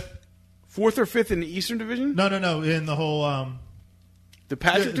or 5th. 4th or 5th in the Eastern Division? No. In the whole The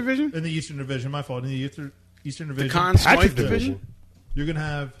Patrick Division? In the Eastern Division, my fault. In the Eastern Division. The Conn Smythe Patrick Division? You're going to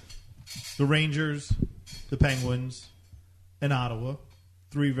have the Rangers, the Penguins, and Ottawa.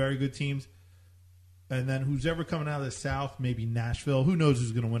 3 very good teams. And then who's ever coming out of the South, maybe Nashville. Who knows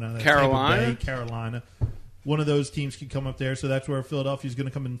who's going to win out of that? Carolina? Tampa Bay, Carolina. One of those teams could come up there. So that's where Philadelphia's going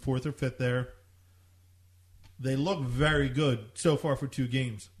to come in 4th or 5th there. They look very good so far for 2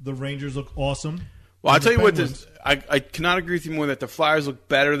 games. The Rangers look awesome. Well, I'll And tell the you what, Penguins- I cannot agree with you more that the Flyers look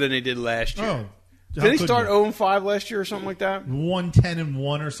better than they did last year. Oh. Did they start 0-5 last year or something like that?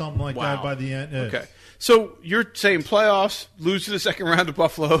 1-10-1 or something like Wow. that by the end. Yeah. Okay. So you're saying playoffs, lose to the second round of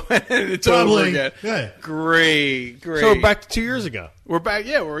Buffalo, and it's over Probably, again. yeah. Great. So back to 2 years ago. We're back.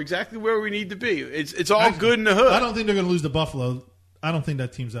 Yeah, we're exactly where we need to be. It's all good in the hood. I don't think they're going to lose to Buffalo. I don't think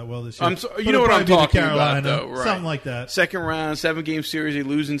that team's that well this year. You But know what it'll I'm probably be to talking Carolina, about, though, right? Something like that. Second round, 7-game series, they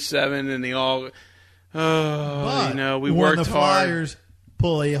lose in 7, and they all, But we when worked the hard. Flyers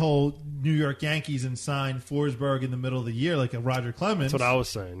pull a whole New York Yankees and sign Forsberg in the middle of the year like a Roger Clemens, That's what I was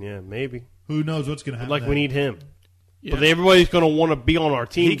saying. Yeah, maybe. who knows what's going to happen? Like we need him. Yeah. But everybody's going to want to be on our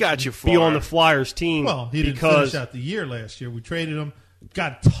team. He got you Be far. on the Flyers team. Well, he didn't because finish out the year last year. We traded him,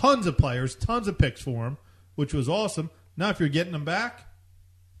 got tons of players, tons of picks for him, which was awesome. Now, if you're getting him back,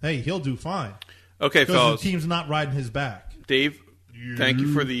 hey, he'll do fine Okay, because fellas. the team's not riding his back. Dave, thank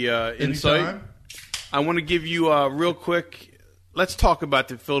you for the insight. Anytime. I want to give you real quick. Let's talk about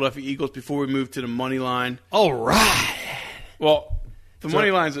the Philadelphia Eagles before we move to the money line. all right. Well, the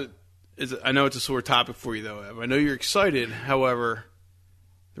money line is I know it's a sore topic for you, though, Ev. I know you're excited. However,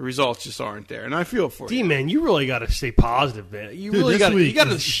 the results just aren't there, and I feel for you. D-man, you really got to stay positive, man. You Dude, really this got to. week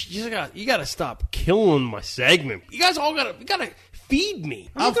You got to stop killing my segment. You guys all got to feed me.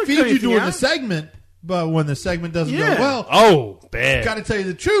 I'll gonna feed cut you anything during out. the segment, but when the segment doesn't Yeah. go well, Oh, bad. got to tell you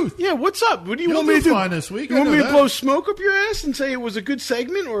the truth. Yeah, what's up? What do you You'll want me to do do? fine this week. You I want know me to that. blow smoke up your ass and say it was a good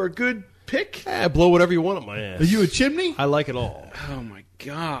segment or a good pick? Blow whatever you want up my ass. Are you a chimney? I like it all. Oh my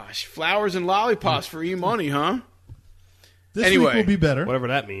gosh, flowers and lollipops for e-money, huh? This Anyway. week will be better. Whatever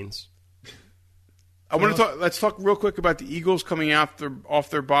that means. I want to talk. Let's talk real quick about the Eagles coming off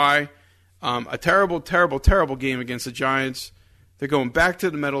their bye. A terrible, terrible, terrible game against the Giants. They're going back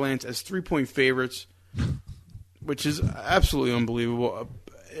to the Meadowlands as 3-point favorites, which is absolutely unbelievable.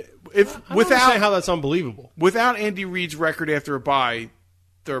 If I don't understand without how that's unbelievable. without Andy Reid's record after a bye,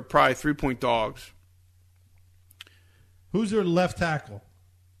 they're probably 3-point dogs. Who's their left tackle?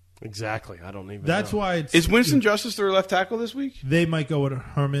 Exactly. I don't even. That's know. why it's Is Winston Justice their left tackle this week? They might go with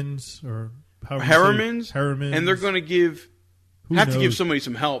Hermans or however you say it. Hermans, and they're going to give Who have to give knows? somebody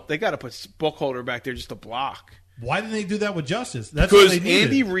some help. They got to put Buckholder back there just to block Why didn't they do that with Justice? That's what because they needed.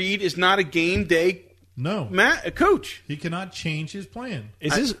 Andy Reid is not a game day No, coach. he cannot change his plan.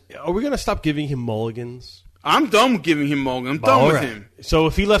 Is this? Are we going to stop giving him mulligans? I'm done with giving him Mulligan. I'm done All with right. him. So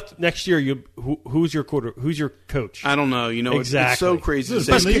if he left next year, who's your Who's your coach? I don't know. You know, Exactly. it's so crazy. Dude,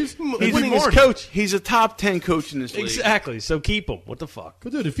 to if say. he leaves, He's winning his Marty. coach. He's a top 10 coach in this league. Exactly. So keep him. What the fuck?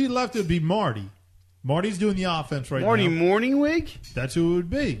 But dude, if he left, it would be Marty. Marty's doing the offense right Marty now. Morningwig? That's who it would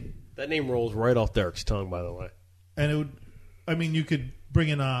be. That name rolls right off Derek's tongue, by the way. And it would. I mean, you could bring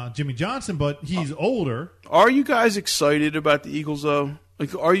in Jimmy Johnson, but he's older. Are you guys excited about the Eagles, though?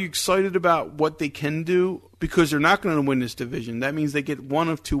 Like, are you excited about what they can do? Because they're not going to win this division. That means they get one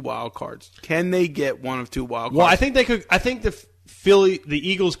of two wild cards. Can they get one of two wild cards? Well, I think they could. I think the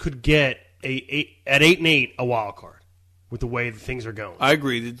Eagles could get at 8-8 a wild card with the way things are going. I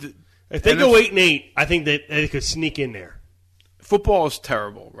agree. If they and go 8-8, I think that they could sneak in there. Football is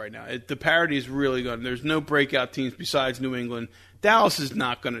terrible right now. The parity is really good. There's no breakout teams besides New England. Dallas is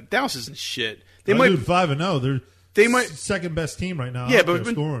not going to. Dallas isn't shit. They might. 5-0. They're They might- second best team right now. Yeah, out but there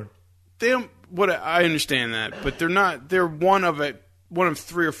when- scoring. They don't. I understand that, but they're not. They're one of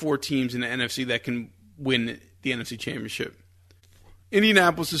 3 or 4 teams in the NFC that can win the NFC Championship.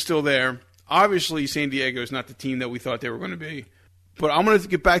 Indianapolis is still there. Obviously, San Diego is not the team that we thought they were going to be. But I'm going to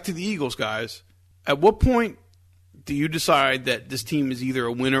get back to the Eagles, guys. At what point do you decide that this team is either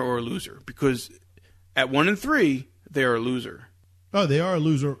a winner or a loser? Because at 1-3, they are a loser. Oh, they are a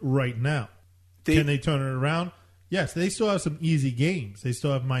loser right now. Can they turn it around? Yes, they still have some easy games. They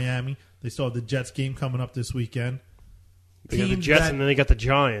still have Miami. They still have the Jets game coming up this weekend. They got the Jets, and then they got the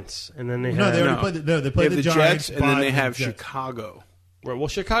Giants, and then they have... They play the Giants, and then they have Chicago. Right, well,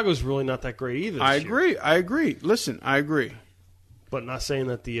 Chicago's really not that great either. I agree. Listen, I agree. But not saying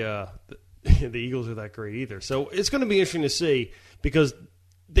that the Eagles are that great either. So it's going to be interesting to see because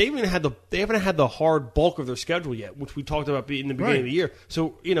they haven't had the hard bulk of their schedule yet, which we talked about in the beginning of the year.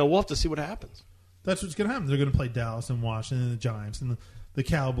 So we'll have to see what happens. That's what's going to happen. They're going to play Dallas and Washington and the Giants and the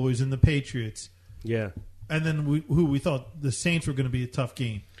Cowboys and the Patriots. Yeah. And then who we thought the Saints were going to be a tough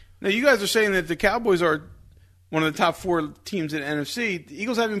game. Now, you guys are saying that the Cowboys are one of the top 4 teams in the NFC. The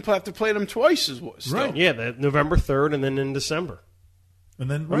Eagles haven't have to play them twice as well. Right. Yeah, November 3rd and then in December. And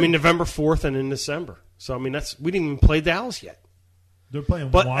then November 4th and in December. So, we didn't even play Dallas yet. They're playing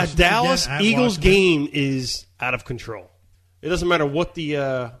but Washington a Dallas again, Eagles Washington. game is out of control. It doesn't matter what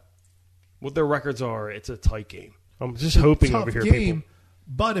what their records are. It's a tight game. I'm just hoping tough over here, game, people.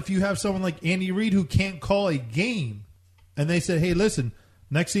 But if you have someone like Andy Reid who can't call a game, and they said, "Hey, listen,"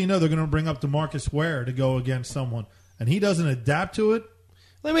 next thing you know, they're going to bring up DeMarcus Ware to go against someone, and he doesn't adapt to it.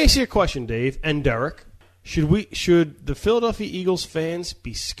 Let me ask you a question, Dave and Derek. Should the Philadelphia Eagles fans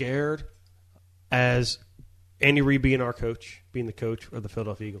be scared as Andy Reid being our coach, being the coach of the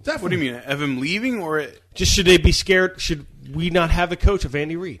Philadelphia Eagles? What do you mean, of him leaving, or just should they be scared? Should we not have a coach of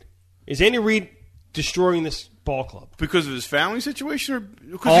Andy Reid? Is Andy Reid destroying this ball club because of his family situation,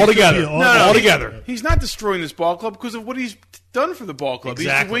 or altogether? Altogether, he's not destroying this ball club because of what he's done for the ball club.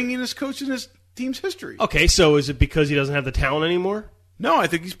 Exactly. He's winging his coach in his team's history. Okay, so is it because he doesn't have the talent anymore? No, I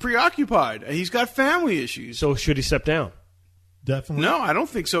think he's preoccupied. He's got family issues. So should he step down? Definitely. No, I don't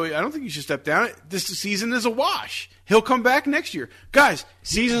think so. I don't think he should step down. This season is a wash. He'll come back next year. Guys,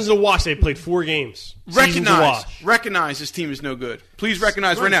 season's a wash. They played 4 games. Recognize this team is no good. Please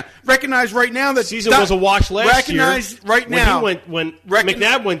recognize right now. Recognize right now that season was a wash last year. Recognize right now. When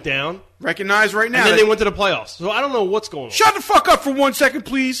McNabb went down. Recognize right now. And then they went to the playoffs. So I don't know what's going on. Shut the fuck up for 1 second,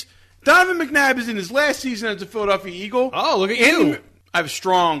 please. Donovan McNabb is in his last season as a Philadelphia Eagle. Oh, look at you. I have a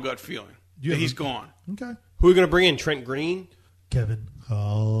strong gut feeling that he's gone. Okay. Who are we going to bring in? Trent Green? Kevin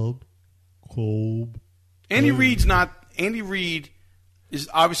Kolb. Andy Reid is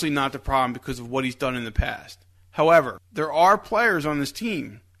obviously not the problem because of what he's done in the past. However, there are players on this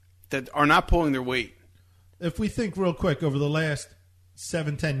team that are not pulling their weight. If we think real quick over the last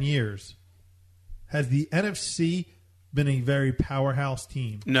 7-10 years, has the NFC been a very powerhouse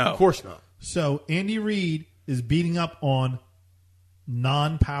team? No. Of course not. So Andy Reid is beating up on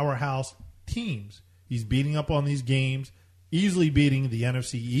non-powerhouse teams. He's beating up on these games, easily beating the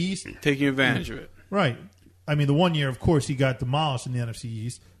NFC East. Taking advantage of it. Right. I mean, the one year, of course, he got demolished in the NFC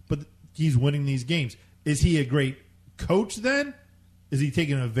East, but he's winning these games. Is he a great coach then? Is he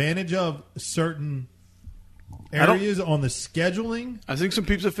taking advantage of certain areas on the scheduling? I think some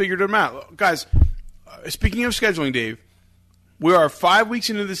people have figured them out. Guys, speaking of scheduling, Dave, we are 5 weeks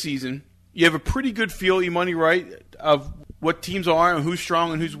into the season. You have a pretty good feel, E-Money, right, of what teams are and who's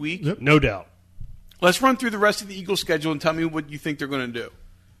strong and who's weak? Yep. No doubt. Let's run through the rest of the Eagles schedule and tell me what you think they're going to do.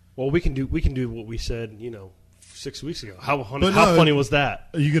 Well, we can do what we said, 6 weeks ago. How funny was that?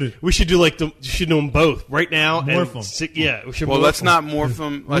 Are you gonna? We should do should do them both right now. Morph them. We should. Well, let's not morph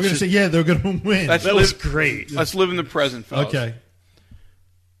them. We're going to say, they're going to win. That was great. Let's live in the present, fellas.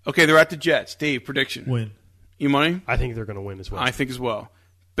 Okay, they're at the Jets. Dave, prediction. Win. E-Money? I think they're going to win as well. I think as well.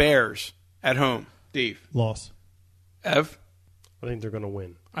 Bears at home. Dave. Loss. Ev? I think they're going to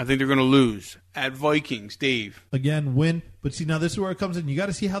win. I think they're going to lose. At Vikings. Dave. Again, win. But see, now this is where it comes in. You got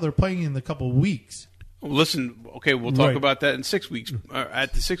to see how they're playing in a couple of weeks. Well, listen, okay, we'll talk about that in 6 weeks.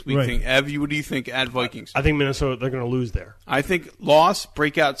 At the 6 week thing. Ev, what do you think at Vikings? I think Minnesota, they're going to lose there. I think loss,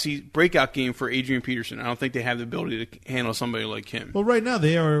 breakout game for Adrian Peterson. I don't think they have the ability to handle somebody like him. Well, right now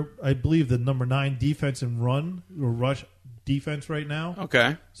they are, I believe, the number 9 defense in run or rush defense right now.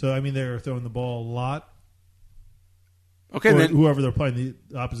 Okay. So, I mean, they're throwing the ball a lot. Okay, then whoever they're playing,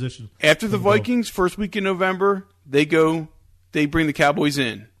 the opposition. After the Vikings, first week in November, they bring the Cowboys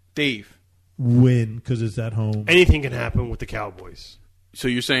in. Dave. Win, because it's at home. Anything can happen with the Cowboys. So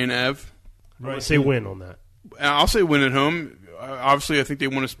you're saying Ev? I'm going to say win on that. I'll say win at home. Obviously, I think they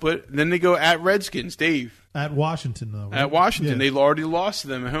want to split. Then they go at Redskins. Dave. At Washington, though. Right? At Washington. Yeah. They already lost to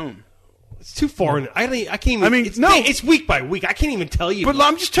them at home. It's too far. I can't even. I mean, it's week by week. I can't even tell you. But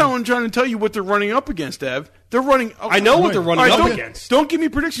I'm just trying to tell you what they're running up against, Ev. They're running. I know what they're running up against. Don't give me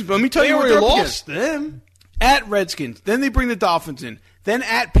predictions, but let me tell you what already they're up lost against. them. At Redskins, then they bring the Dolphins in, then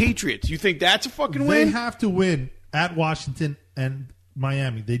at Patriots. You think that's a fucking win? They have to win at Washington and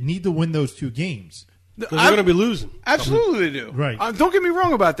Miami. They need to win those 2 games. Because they're going to be losing. Absolutely, they do. Right. Don't get me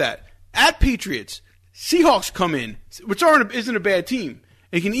wrong about that. At Patriots, Seahawks come in, which isn't a bad team.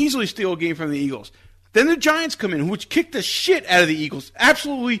 They can easily steal a game from the Eagles. Then the Giants come in, which kick the shit out of the Eagles.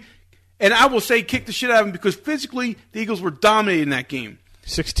 Absolutely. And I will say kick the shit out of them because physically the Eagles were dominating that game.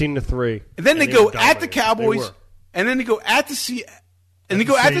 16-3. And then they go at the Cowboys, and then they go at the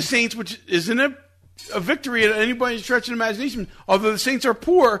at the Saints, which isn't a victory at anybody's stretch of imagination. Although the Saints are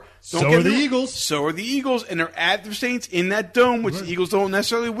poor, So are the Eagles. So are the Eagles, and they're at the Saints in that dome, which the Eagles don't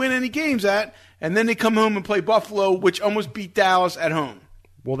necessarily win any games at. And then they come home and play Buffalo, which almost beat Dallas at home.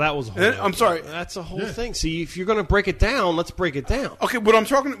 Well, that was a whole I'm sorry. That's a whole thing. See, if you're going to break it down, let's break it down. Okay, what I'm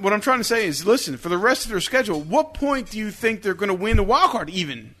trying to say is, listen, for the rest of their schedule, what point do you think they're going to win the wild card?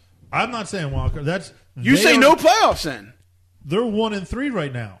 Even I'm not saying Walker. you say no playoffs, then They're 1-3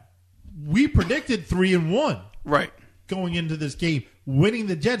 right now. We predicted 3-1 right going into this game, winning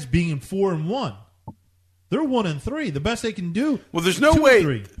the Jets being 4-1. They're 1-3. The best they can do. Well, there's no 2-3.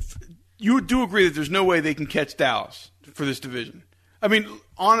 way. You do agree that there's no way they can catch Dallas for this division. I mean,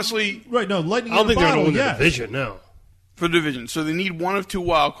 honestly, Right? No, lightning I don't in think the they're going bottle. to win Yes. the division, no. for the division, so they need one of 2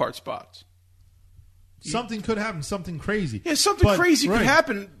 wild card spots. Something could happen. Something crazy. Yeah, something crazy could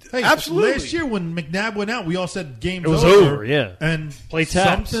happen. Hey, Absolutely. Last year when McNabb went out, we all said game's It was over. over, yeah. And Play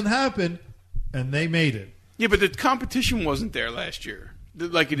taps. something happened, and they made it. Yeah, but the competition wasn't there last year,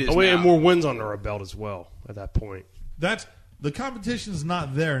 like it is Oh, now. and more wins under our belt as well at that point. The competition's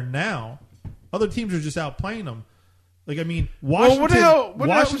not there now. Other teams are just outplaying them. Like, I mean, Washington, what the hell was the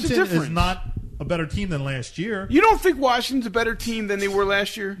Washington difference? is not a better team than last year. You don't think Washington's a better team than they were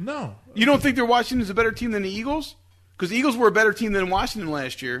last year? No. You don't think Washington's a better team than the Eagles? Because the Eagles were a better team than Washington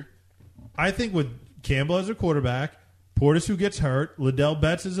last year. I think with Campbell as a quarterback, Portis who gets hurt, Liddell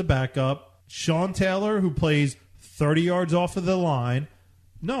Betts as a backup, Sean Taylor who plays 30 yards off of the line.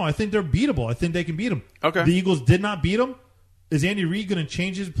 No, I think they're beatable. I think they can beat them. Okay. The Eagles did not beat them. Is Andy Reid going to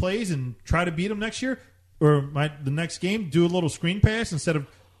change his plays and try to beat them next year? Or the next game, do a little screen pass instead of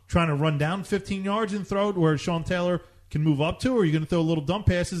trying to run down 15 yards and throw it where Sean Taylor can move up to? Or are you going to throw little dump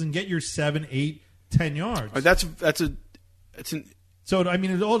passes and get your 7, 8, 10 yards? So, I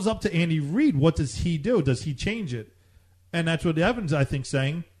mean, it all is up to Andy Reid. What does he do? Does he change it? And that's what Evans, I think,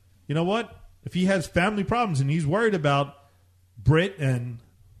 saying, you know what? If he has family problems and he's worried about Britt and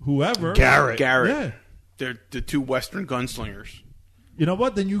whoever. Garrett. Yeah. They're the 2 Western gunslingers. You know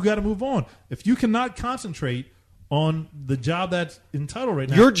what? Then you got to move on. If you cannot concentrate on the job that's entitled right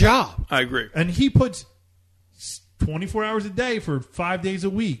now. Your job. I agree. And he puts 24 hours a day for 5 days a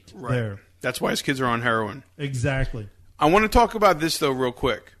week there. That's why his kids are on heroin. Exactly. I want to talk about this, though, real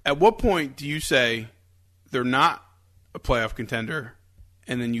quick. At what point do you say they're not a playoff contender,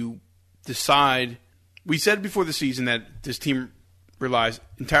 and then you decide – we said before the season that this team relies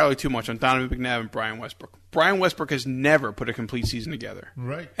entirely too much on Donovan McNabb and Brian Westbrook. Brian Westbrook has never put a complete season together.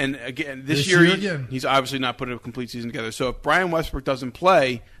 Right. And again, this year again. he's obviously not put a complete season together. So if Brian Westbrook doesn't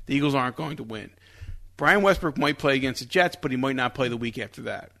play, the Eagles aren't going to win. Brian Westbrook might play against the Jets, but he might not play the week after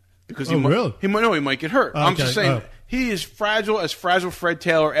that. Because he really? He might get hurt. I'm just saying he is fragile as fragile Fred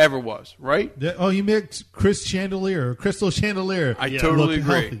Taylor ever was, right? Yeah. Oh, he makes Crystal Chandelier. I totally look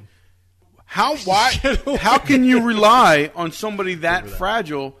agree. healthy. How can you rely on somebody that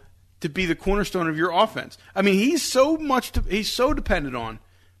fragile to be the cornerstone of your offense? I mean, he's so dependent on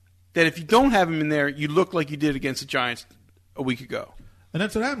that if you don't have him in there, you look like you did against the Giants a week ago. And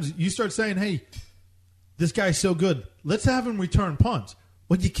that's what happens. You start saying, hey, this guy's so good. Let's have him return punts.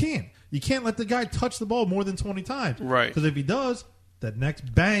 Well, you can't. You can't let the guy touch the ball more than 20 times. Right. Because if he does, that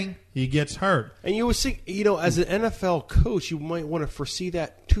next bang, he gets hurt. And you would think, as an NFL coach, you might want to foresee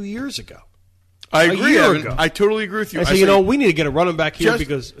that 2 years ago. I agree, year Evan. ago. I totally agree with you. I say, we need to get a running back here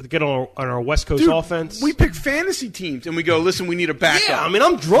because to get on our West Coast Dude, offense. We pick fantasy teams and we go, listen, we need a backup. Yeah, I mean,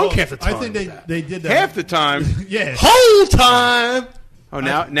 I'm drunk half the time. I think they did that. Half the time. Yeah. Whole time. Oh,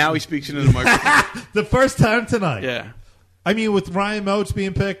 now he speaks into the microphone. The first time tonight. Yeah. I mean, with Ryan Moats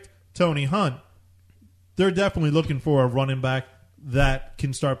being picked, Tony Hunt, they're definitely looking for a running back that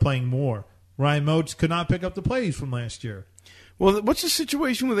can start playing more. Ryan Moats could not pick up the plays from last year. Well, what's the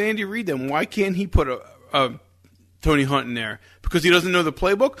situation with Andy Reid then? Why can't he put a Tony Hunt in there because he doesn't know the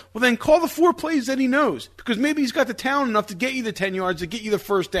playbook, well, then call the 4 plays that he knows because maybe he's got the talent enough to get you the 10 yards, to get you the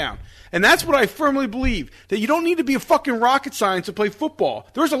first down. And that's what I firmly believe, that you don't need to be a fucking rocket science to play football.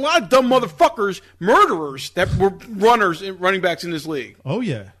 There's a lot of dumb motherfuckers, murderers, that were runners and running backs in this league. Oh,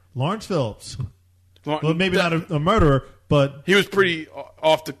 yeah. Lawrence Phillips. Well, maybe not a murderer, but... He was pretty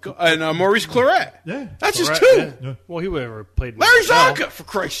off the... And Maurice Claret. Yeah. That's just Claret, 2. yeah. Well, he would have never played... Larry Zonka, for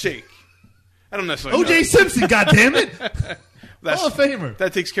Christ's sake. I don't necessarily O.J. know. Simpson, goddammit! Hall of Famer.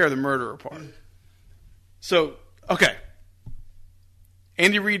 That takes care of the murderer part. So, okay.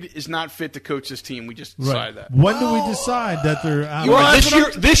 Andy Reid is not fit to coach this team. We just decided that. When do we decide that they're out? You're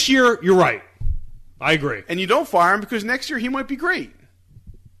right. This year, you're right. I agree. And you don't fire him because next year he might be great.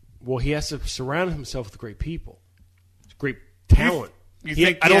 Well, he has to surround himself with great people. Great talent. You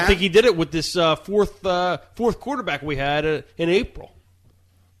think? I don't think he did it with this fourth quarterback we had in April.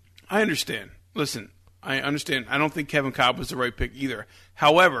 I understand. Listen, I understand. I don't think Kevin Kolb was the right pick either.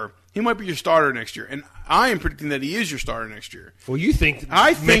 However, he might be your starter next year, and I am predicting that he is your starter next year. Well, you think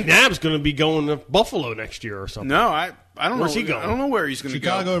McNabb's going to be going to Buffalo next year or something? No, I don't know. Where's he going? I don't know where he's going to go.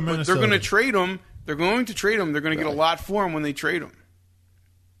 Chicago or Minnesota? They're going to trade him. They're going to trade him. They're going to get a lot for him when they trade him.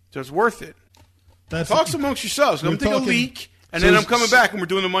 So it's worth it. Talk amongst yourselves. I'm taking a leak, and then I'm coming back, and we're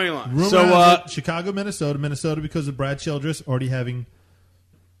doing the money line. So Chicago, Minnesota because of Brad Childress already having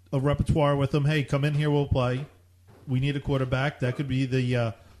a repertoire with them. Hey, come in here, we'll play. We need a quarterback. That could be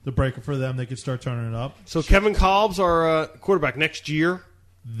the breaker for them. They could start turning it up. So Kevin Kolb's our quarterback next year.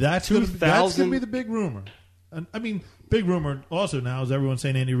 That's going to be the big rumor. And, I mean, big rumor also now is everyone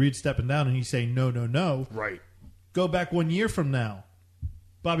saying Andy Reid's stepping down, and he's saying no. Right. Go back 1 year from now.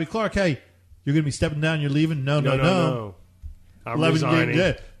 Bobby Clark, hey, you're going to be stepping down, you're leaving? No. I'm 11 resigning.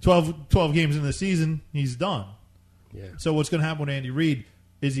 games, 12 games in the season, he's done. Yeah. So what's going to happen with Andy Reid?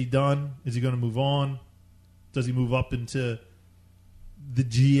 Is he done? Is he going to move on? Does he move up into the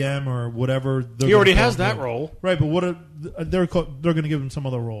GM or whatever? He already has that role. Right, but what they're going to give him some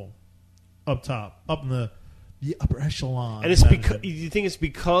other role up top, up in the upper echelon. And it's because you think it's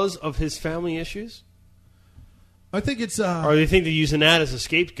because of his family issues? I think it's or do you think they're using that as a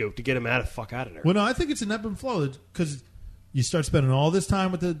scapegoat to get him fuck out of there? Well, no, I think it's an ebb and flow because you start spending all this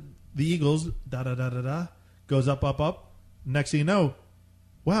time with the Eagles, goes up. Next thing you know,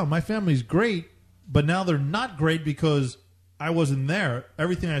 wow, my family's great, but now they're not great because I wasn't there.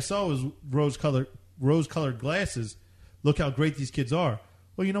 Everything I saw was rose-colored glasses. Look how great these kids are.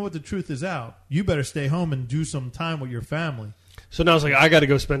 Well, you know what? The truth is out. You better stay home and do some time with your family. So now it's like, I got to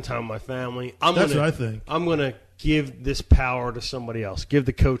go spend time with my family. That's what I think. I'm going to give this power to somebody else. Give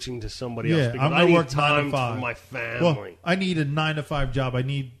the coaching to somebody else. Because I'm I going to need work time 9 to 5 for my family. Well, I need a 9 to 5 job.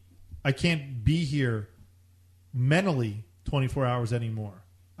 I can't be here mentally 24 hours anymore.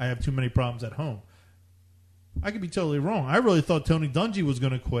 I have too many problems at home. I could be totally wrong. I really thought Tony Dungy was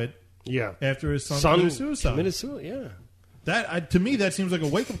going to quit. Yeah. After his son committed suicide. Yeah. That to me, that seems like a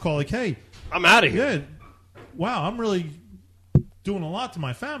wake up call. Like, hey, I'm out of here. Yeah, wow, I'm really doing a lot to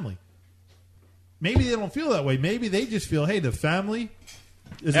my family. Maybe they don't feel that way. Maybe they just feel, hey, the family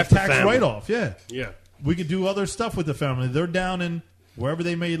is a tax write off. Yeah. We could do other stuff with the family. They're down in wherever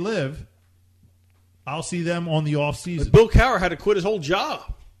they may live. I'll see them on the off season. Bill Cowher had to quit his whole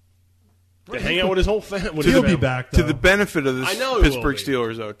job to hang out with his whole family. He'll be back, though. To the benefit of the Pittsburgh be.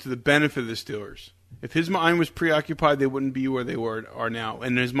 Steelers, though. To the benefit of the Steelers. If his mind was preoccupied, they wouldn't be where they are now.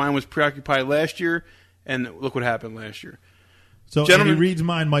 And his mind was preoccupied last year, and look what happened last year. So Andy Reid's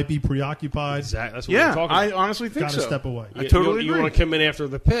mind might be preoccupied. Exactly. That's what we're talking about. I honestly think Gotta so. step away. I totally you agree. want to come in after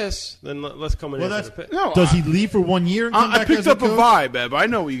the piss, then let's come in after the piss. No, Does he leave for 1 year and come I back picked as a up a coach? vibe, Eb. I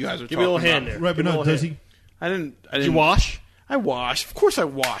know what you guys are Give talking me a little about. hand there. Right, but Give me a no, little does hand. he? I didn't. Did you wash? I washed. Of course I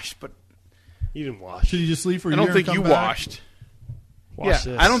washed, but You didn't wash. Should he just leave for a I year don't think and you come back? washed. Wash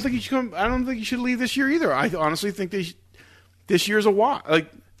Yeah, this. I don't think you should come. I don't think you should leave this year either. I honestly think this year's a wash. Like,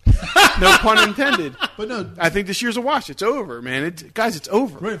 no pun intended. But no, I think this year's a wash. It's over, man. Guys, it's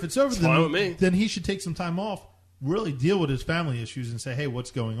over. right, if it's over, fine with me. then he should take some time off, really deal with his family issues and say, hey,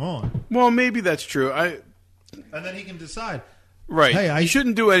 what's going on? Well, maybe that's true. And then he can decide. Right. Hey, you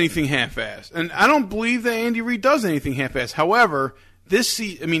shouldn't do anything half-assed. And I don't believe that Andy Reid does anything half-assed. However, this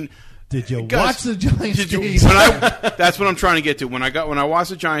season, I mean, Did you guys, watch the Giants did you- game? that's what I'm trying to get to. When I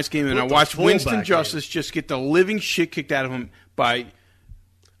watched the Giants game and I watched Winston Justice just get the living shit kicked out of him by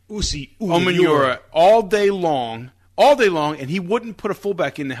Omenura all day long, and he wouldn't put a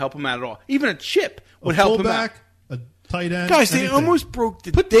fullback in to help him out at all. Even a chip would help him out. A tight end. Guys, they anything. almost broke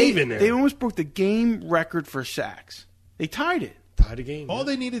the Dave in there. They almost broke the game record for sacks. They tied it. Tied a game. All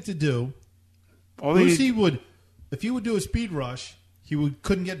they needed to do, All they if he would do a speed rush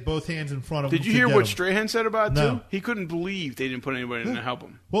couldn't get both hands in front of him. Did you to hear get what him. Strahan said about it, No. too? He couldn't believe they didn't put anybody in to help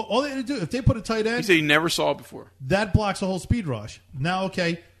him. Well, all they had to do, if they put a tight He end, said he never saw it before. that blocks a whole speed rush. Now,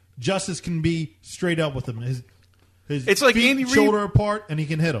 okay, Justice can be straight up with him. His It's like feet, Andy Reid- shoulder apart, and he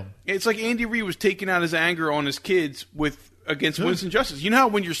can hit him. It's like Andy Reid was taking out his anger on his kids against Yeah. Winston Justice. You know how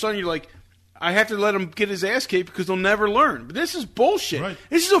when your son, you're like, I have to let him get his ass kicked because they'll never learn. But this is bullshit. Right.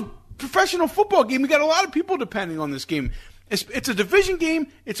 This is a professional football game. We got a lot of people depending on this game. It's a division game.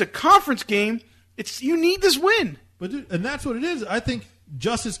 It's a conference game. You need this win. But dude, and that's what it is. I think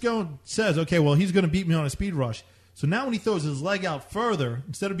Justice says, okay, well, he's going to beat me on a speed rush. So now when he throws his leg out further,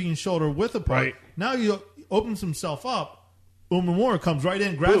 instead of being shoulder width apart, Right. now he opens himself up. Umamura comes right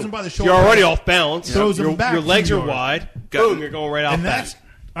in, grabs Boom. him by the shoulder. You're already off balance. Throws him back Your legs 2 are yards. wide. Got Boom, it. you're going right out And back.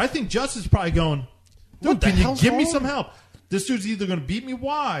 I think Justice is probably going, What dude, the can you hell's give me wrong? some help? This dude's either going to beat me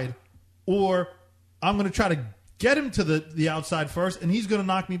wide or I'm going to try to get him to the outside first, and he's going to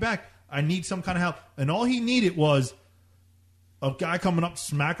knock me back. I need some kind of help. And all he needed was a guy coming up,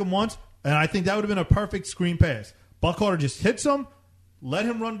 smack him once, and I think that would have been a perfect screen pass. Buckhalter just hits him, let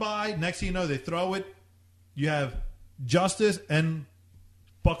him run by. Next thing you know, they throw it. You have Justice and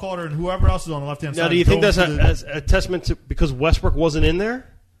Buckhalter and whoever else is on the left-hand side. Now, do you think going that's to the- as a testament to because Westbrook wasn't in there?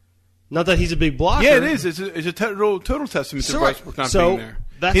 Not that he's a big blocker. Yeah, it is. It's a total testament to Sure. Westbrook not So, being there.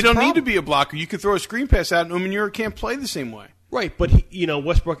 that's He the don't need to problem. be a blocker. You can throw a screen pass out, and Umanyura can't play the same way. Right, but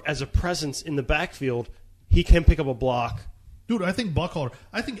Westbrook as a presence in the backfield, he can pick up a block. Dude, I think Buckhalter.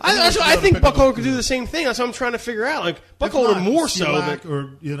 I think I think Buckholder could do the same thing. That's what I'm trying to figure out. Like Buckholder more so Siak than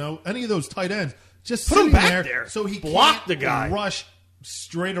or any of those tight ends. Just Put him sitting back there. so he Block can't the guy. rush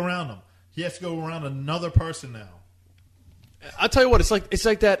straight around him. He has to go around another person now. I'll tell you what, it's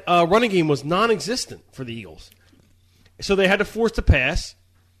like that running game was non-existent for the Eagles. So they had to force the pass,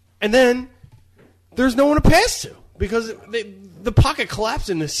 and then there's no one to pass to because the pocket collapsed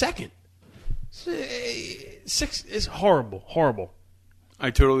in a second. Six is horrible. I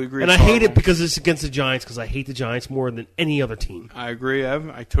totally agree. And I It's hate it horrible. because it's against the Giants because I hate the Giants more than any other team. I agree, Ev.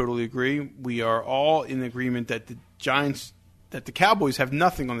 I totally agree. We are all in agreement that the Cowboys have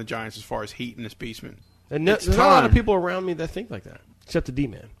nothing on the Giants as far as hate in this basement. And It's there's not a lot of time. people around me that think like that, except the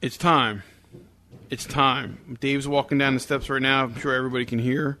D-man. It's time. It's time. Dave's walking down the steps right now. I'm sure everybody can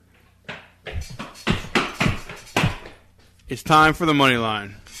hear. It's time for the money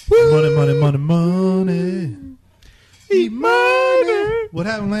line. Money. Eat money. What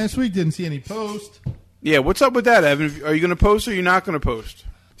happened last week? Didn't see any post. Yeah, what's up with that, Evan? Are you going to post or are you not going to post?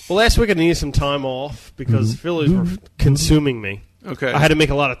 Well, last week I needed some time off because Phillies were consuming me. Okay. I had to make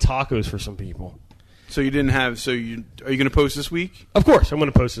a lot of tacos for some people. So you didn't have. Are you going to post this week? Of course, I'm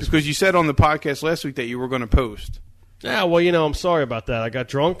going to post this. Because you said on the podcast last week that you were going to post. Yeah, well, I'm sorry about that. I got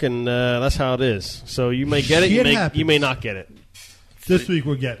drunk, and that's how it is. So you may get it, Shit you happens. may not get it. This week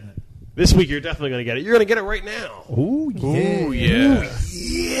we're getting it. This week you're definitely going to get it. You're going to get it right now. Oh yeah. Ooh, yeah.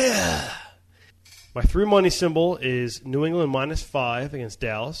 Yeah. My 3 money symbol is New England -5 against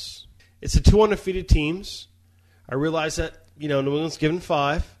Dallas. It's the 2 undefeated teams. I realize that New England's given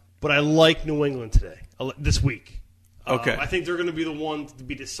 5, but I like New England today, this week. Okay. I think they're going to be the one to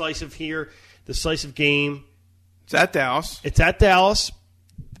be decisive here, decisive game. It's at Dallas. It's at Dallas.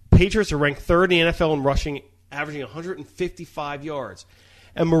 Patriots are ranked 3rd in the NFL in rushing, averaging 155 yards.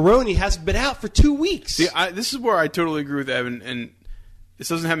 And Maroney hasn't been out for 2 weeks. See, this is where I totally agree with Evan, and this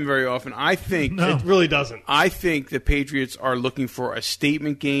doesn't happen very often. I think No. It really doesn't. I think the Patriots are looking for a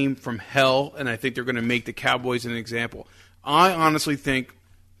statement game from hell, and I think they're going to make the Cowboys an example. I honestly think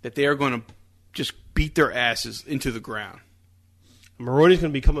that they are going to just beat their asses into the ground. Maroney's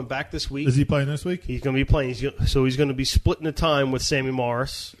going to be coming back this week. Is he playing this week? He's going to be playing. So he's going to be splitting the time with Sammy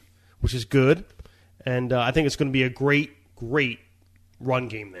Morris, which is good. And I think it's going to be a great run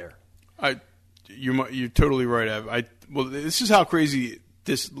game there. You're totally right, Ev. Well, this is how crazy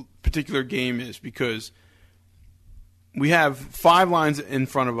this particular game is because we have 5 lines in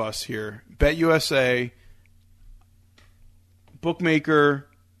front of us here: BetUSA, Bookmaker,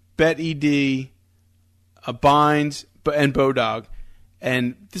 BetED, Binds, and Bodog.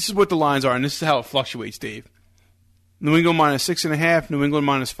 And this is what the lines are, and this is how it fluctuates, Dave. New England -6.5, New England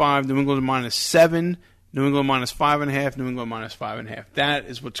 -5, New England -7, New England -5.5, New England -5.5. That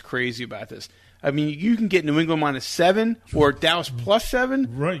is what's crazy about this. I mean, you can get New England -7 or Dallas +7.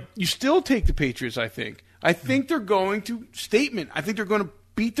 Right. You still take the Patriots, I think. I think they're going to statement. I think they're going to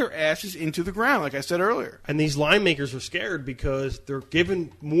beat their asses into the ground, like I said earlier. And these line makers are scared because they're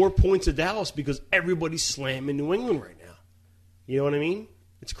giving more points to Dallas because everybody's slamming New England right now. You know what I mean?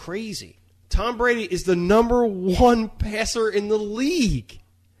 It's crazy. Tom Brady is the #1 passer in the league.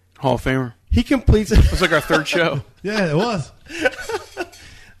 Hall of Famer. He completes It's like our third show. Yeah, it was.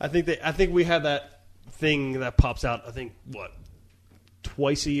 I think we have that thing that pops out. I think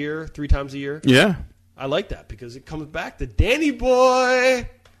twice a year, 3 times a year. Yeah, I like that because it comes back to Danny Boy.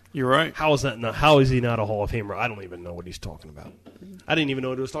 you're right. How is that? How is he not a Hall of Famer? I don't even know what he's talking about. I didn't even know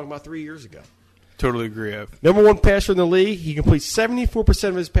what he was talking about 3 years ago. Totally agree, Ev. Number 1 passer in the league. He completes 74%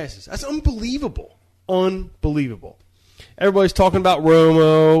 of his passes. That's unbelievable. Unbelievable. Everybody's talking about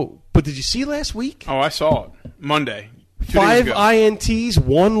Romo, but did you see last week? Oh, I saw it Monday. 2 days 5 ago. INTs,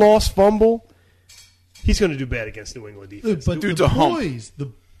 1 lost fumble. He's going to do bad against New England defense. But Dude's the a hump. poise,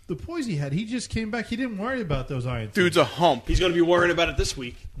 the poise he had, he just came back. He didn't worry about those irons. Dude's a hump. He's going to be worrying about it this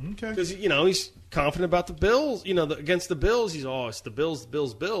week. Okay. Because, he's confident about the Bills. Against the Bills, it's the Bills,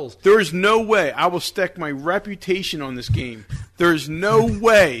 Bills. There is no way I will stake my reputation on this game. There is no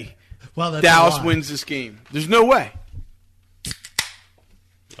way Well, that's Dallas a lie. wins this game. There's no way.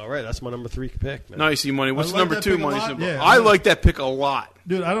 All right, that's my number 3 pick, man. Nice, E-Money. What's I like number that 2, pick a Money lot. Symbol? Yeah, I I like that pick a lot.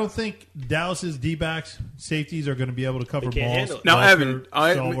 Dude, I don't think Dallas's D-backs, safeties are going to be able to cover They can't balls. handle it. Now, Welker, Evan,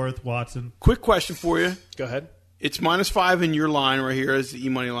 Stallworth, Watson. Quick question for you. Go ahead. It's -5 in your line right here as the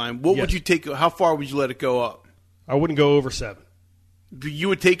E-Money line. What would Yes. you take? How far would you let it go up? I wouldn't go over 7. You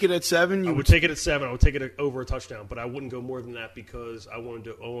would take it at 7? I would take it at 7. I would take it over a touchdown, but I wouldn't go more than that because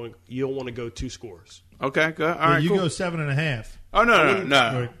you don't want to go 2 scores. Okay, good. All Yeah, right, you cool. go 7.5. Oh, no.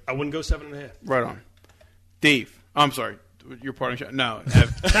 Right. I wouldn't go 7.5. Right on. Dave. I'm sorry. Your parting shot. No.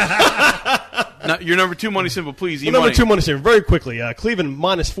 Ev. No, your number 2, Money Symbol, please. Well, number 2, Money Symbol, very quickly. Cleveland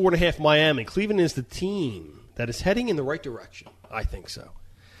 -4.5 Miami. Cleveland is the team that is heading in the right direction. I think so.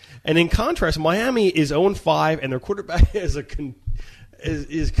 And in contrast, Miami is 0-5, and their quarterback has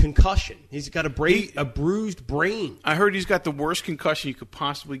is concussion. He's got a bruised brain. I heard he's got the worst concussion you could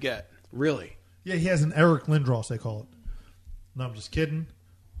possibly get. Really. Yeah, he has an Eric Lindros, they call it. No, I'm just kidding.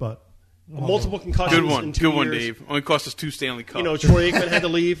 But Multiple concussions Good one. in 2 Good one, years. Dave. Only cost us 2 Stanley Cups. Troy Aikman had to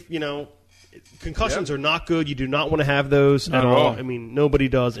leave. Concussions are not good. You do not want to have those Not at at all. all. I mean, nobody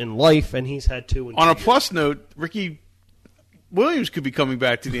does in life, and he's had 2 in 2 On a years. plus note, Ricky Williams could be coming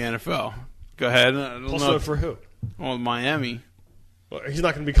back to the NFL. Go ahead. I don't Plus know. note for who? Oh, Miami. Well, he's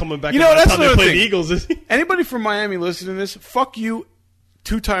not going to be coming back. You know, by the that's time they another play thing. the Eagles, is he? Anybody from Miami listening to this, fuck you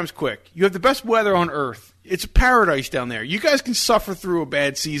 2 times quick. You have the best weather on earth. It's paradise down there. You guys can suffer through a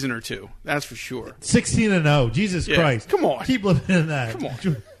bad season or 2. That's for sure. 16-0. Jesus Yeah, Christ. come on. Keep living in that. Come on.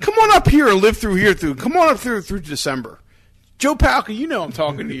 Come on up here and live through here. Come on up through December. Joe Palca, you know I'm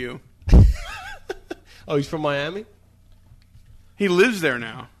talking to you. Oh, he's from Miami? He lives there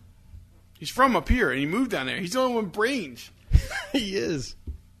now. He's from up here, and he moved down there. He's the only one with brains. He is.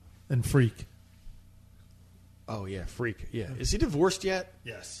 And freak. Oh, yeah, freak. Yeah. Is he divorced yet?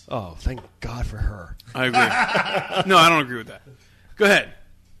 Yes. Oh, thank God for her. I agree. No, I don't agree with that. Go ahead.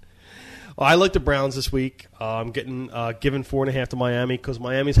 Well, I like the Browns this week. I'm getting given 4.5 to Miami because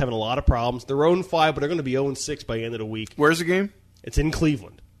Miami's having a lot of problems. They're 0-5, but they're going to be 0-6 by the end of the week. Where's the game? It's in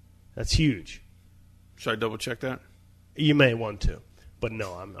Cleveland. That's huge. Should I double check that? You may want to, but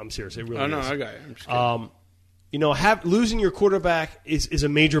no, I'm serious. It really Oh, no, is. I got it. I'm just kidding. Losing your quarterback is a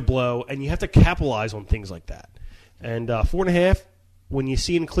major blow, and you have to capitalize on things like that. And 4.5, when you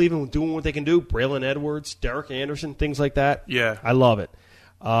see in Cleveland doing what they can do, Braylon Edwards, Derek Anderson, things like that. Yeah. I love it.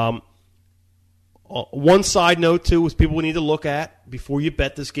 One side note, too, is people we need to look at before you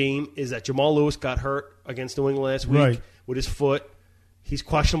bet this game is that Jamal Lewis got hurt against New England last week Right. with his foot. He's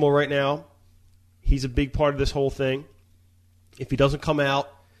questionable right now. He's a big part of this whole thing. If he doesn't come out,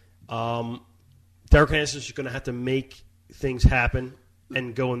 Derek Anderson's just going to have to make things happen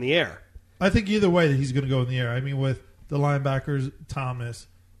and go in the air. I think either way that he's going to go in the air. I mean, with the linebackers, Thomas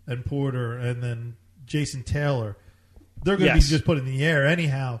and Porter, and then Jason Taylor, they're going to Yes. be just put in the air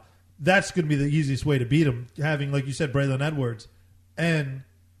anyhow. That's going to be the easiest way to beat him, having, like you said, Braylon Edwards and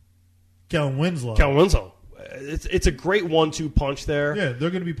Kellen Winslow. Kellen Winslow. It's a great 1-2 punch there. Yeah, they're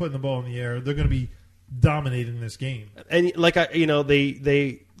going to be putting the ball in the air. They're going to be dominating this game. And like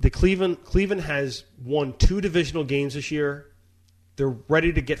Cleveland has won 2 divisional games this year. They're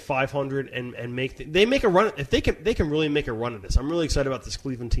ready to get 500 and make they make a run. If they can really make a run at this. I'm really excited about this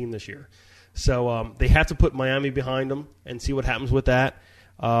Cleveland team this year. So they have to put Miami behind them and see what happens with that.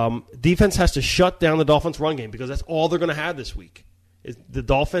 Defense has to shut down the Dolphins' run game because that's all they're going to have this week. The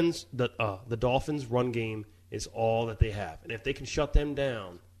Dolphins run game is all that they have, and if they can shut them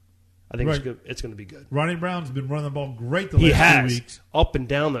down, I think Right. it's going to be good. Ronnie Brown's been running the ball great the He last has 2 weeks. up and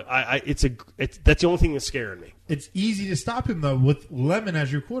down. That's the only thing that's scaring me. It's easy to stop him, though, with Lemon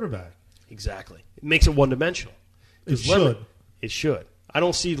as your quarterback. Exactly, it makes it one-dimensional. It 'Cause Lemon- should. It should. I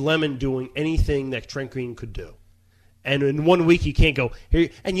don't see Lemon doing anything that Trent Green could do. And in 1 week, you can't go here.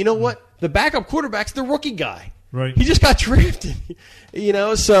 And you know what? The backup quarterback's the rookie guy. Right. He just got drafted.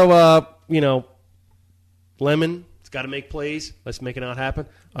 So Lemon, it's got to make plays. Let's make it not happen.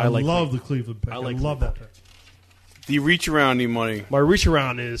 I love the Cleveland pick. I love that pick. The reach around money. My reach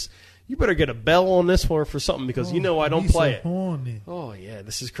around is you better get a bell on this one for something because I don't play it. Horny. Oh yeah,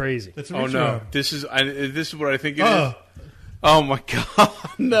 this is crazy. That's a Oh reach no, around. this is what I think it is. Oh my God,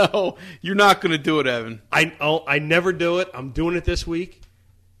 no! You're not going to do it, Evan. I never do it. I'm doing it this week.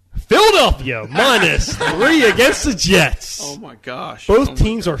 Philadelphia -3 against the Jets. Oh my gosh! Both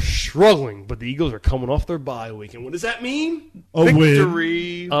teams are struggling, but the Eagles are coming off their bye week. And what does that mean? A win.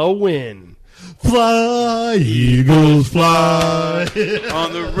 Victory A win. Fly, Eagles, fly.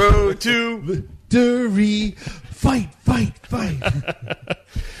 on the road to. Victory. Fight.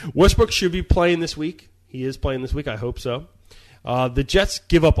 Westbrook should be playing this week. He is playing this week. I hope so. The Jets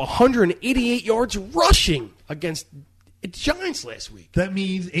give up 188 yards rushing against the Giants last week. That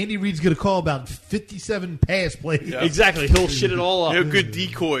means Andy Reid's going to call about 57 pass plays. Yeah. Exactly. He'll shit it all up. A good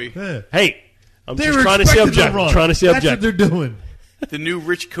decoy. Yeah. Hey, I'm They just were trying to see expecting the objective. run. Trying to see That's objective. what they're doing. The new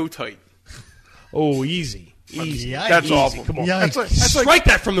Rich Kotite. Oh, easy. Easy. That's Easy. awful. Come on. Yikes. That's like Strike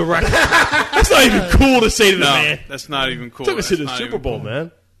that from the record. That's not even cool to say to the no, man. that's not even cool. Took us to That's the not Super even Bowl, cool.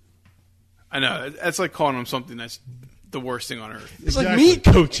 man. I know. That's like calling him something that's the worst thing on earth. It's like Exactly. me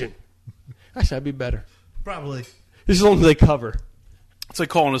coaching. Actually, I'd be better. Probably. This is only they cover. It's like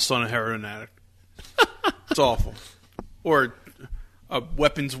calling his son a heroin addict. It's awful. Or a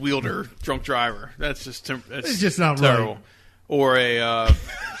weapons wielder, drunk driver. That's just It's just not terrible. right.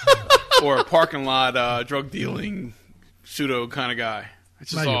 Or a parking lot drug dealing pseudo kind of guy. It's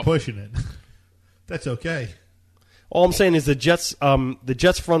just Now you're awful. pushing it. That's okay. All I'm saying is the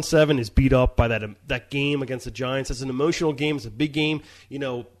Jets front seven is beat up by that game against the Giants. It's an emotional game. It's a big game.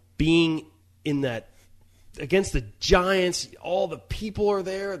 Being in that against the Giants, all the people are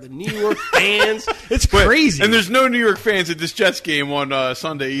there. The New York fans. It's crazy. And there's no New York fans at this Jets game on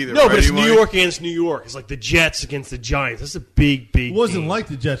Sunday either. no, right? but it's You New might- York against New York. It's like the Jets against the Giants. That's a big It wasn't game. like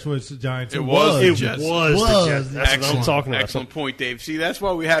the Jets versus the Giants. It was the It Jets. was the Was. Jets. That's what I'm talking about. Excellent point, Dave. See, that's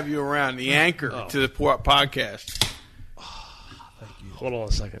why we have you around, the anchor to the podcast. Hold on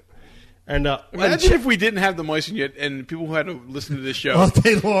a second. And Imagine if we didn't have the mice yet, and people who had to listen to this show all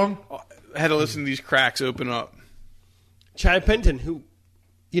day long. had to listen to these cracks open up. Chad Pennington, who,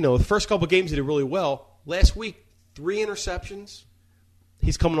 the first couple games he did really well. Last week, 3 interceptions.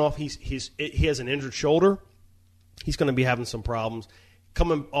 He's coming off. He has an injured shoulder. He's going to be having some problems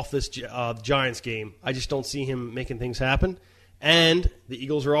coming off this Giants game. I just don't see him making things happen. And the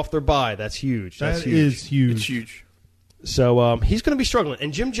Eagles are off their bye. That's huge. That's That huge. is huge. It's huge. So he's going to be struggling,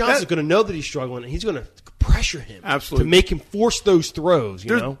 and Jim Johnson's going to know that he's struggling, and he's going to pressure him Absolutely. to make him force those throws.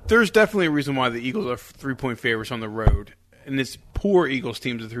 There's definitely a reason why the Eagles are 3-point favorites on the road, and this poor Eagles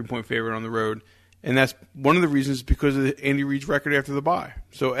team's a 3-point favorite on the road, and that's one of the reasons because of Andy Reid's record after the bye.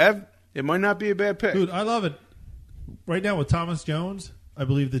 So, Ev, it might not be a bad pick. Dude, I love it. Right now with Thomas Jones, I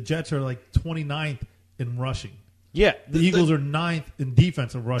believe the Jets are like 29th in rushing. Yeah, The Eagles are 9th in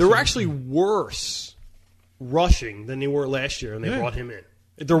defensive rushing. They're actually worse rushing than they were last year, and they Yeah. brought him in.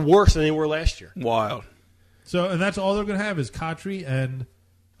 They're worse than they were last year. Wild. So, and that's all they're going to have is Cotry and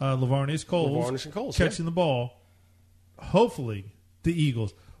Lavarnius Coles, Lavarnius and Coles, catching the ball. Hopefully, the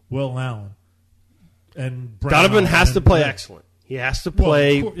Eagles, Will Allen, and Brown Donovan has to and- play yeah. excellent. He has to Well,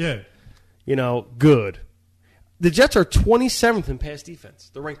 play, of course, yeah. good. The Jets are 27th in pass defense.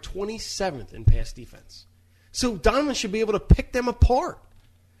 They're ranked 27th in pass defense. So Donovan should be able to pick them apart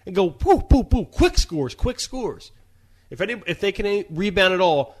and go, boo, boo, boo, quick scores. If they can rebound at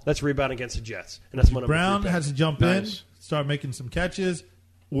all, let's rebound against the Jets. And that's my number Brown 3 pick. has to jump Nice. in, start making some catches,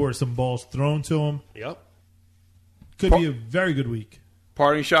 or some balls thrown to him. Yep. Could be a very good week.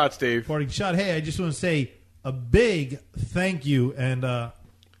 Parting shots, Dave. Parting shot. Hey, I just want to say a big thank you and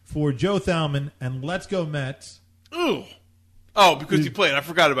for Joe Thalman and Let's Go Mets. Ooh. Oh, because he played. I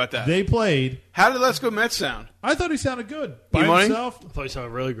forgot about that. They played. How did Let's Go Mets sound? I thought he sounded good by E-Money? himself. I thought you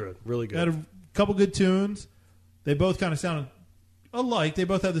sounded really good. Really good. Had a couple good tunes. They both kind of sounded alike. They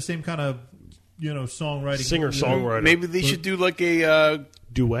both had the same kind of songwriting. Singer-songwriter. Maybe they should do like a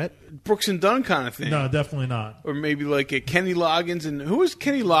Duet? Brooks and Dunn kind of thing. No, definitely not. Or maybe like a Kenny Loggins and who was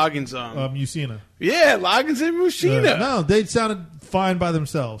Kenny Loggins on? Musina. Yeah, Loggins and Mussina. No, they sounded fine by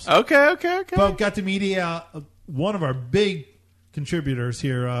themselves. Okay. But got to meet one of our big contributors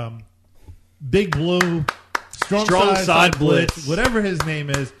here, Big Blue, Strong Side Blitz, whatever his name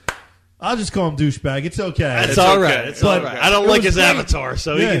is. I'll just call him douchebag. It's okay. That's It's all okay. right. It's But all right. I don't it like was his great. avatar,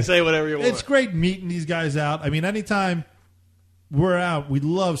 so Yeah. you can say whatever you want. It's great meeting these guys out. I mean, anytime we're out. We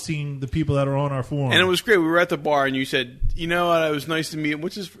love seeing the people that are on our forum. And it was great. We were at the bar, and you said, "You know what? It was nice to meet him."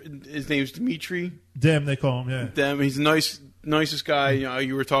 What's his name's Dimitri? Dem, they call him. Yeah. Dem. He's the nicest guy. You know,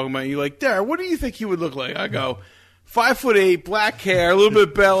 you were talking about. You're like, "Dara, what do you think he would look like?" I go, 5'8", black hair, a little bit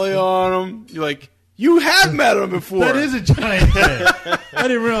of belly on him. You're like, "You have met him before." That is a Giants fan. I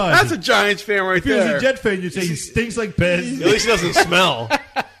didn't realize. That's a Giants fan right If he was there. a Jet fan, you'd say he stinks like piss. At least he doesn't smell.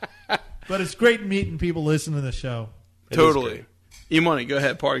 But it's great meeting people listening to the show. Totally. E-Money, go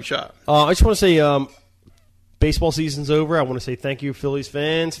ahead, party shot. I just want to say, baseball season's over. I want to say thank you, Phillies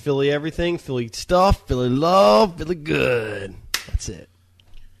fans, Philly everything, Philly stuff, Philly love, Philly good. That's it.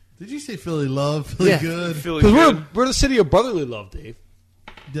 Did you say Philly love, Philly Yeah. good? Philly Because good. we're the city of brotherly love, Dave.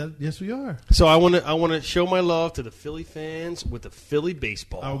 Yes, we are. So I want to show my love to the Philly fans with the Philly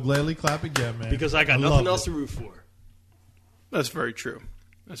baseball I will gladly clap again, man. because I got love nothing else it. to root for. That's very true.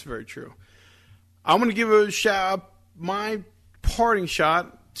 That's very true. I'm going to give a shout, my parting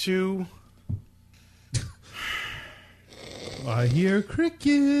shot to I hear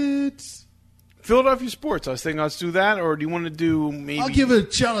crickets. Philadelphia sports. I was thinking let's do that, or do you want to do maybe? I'll give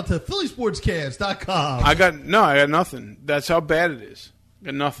a shout out to PhillySportsCast.com. I got nothing. That's how bad it is.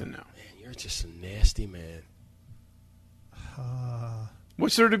 Got nothing now. Man, you're just a nasty man.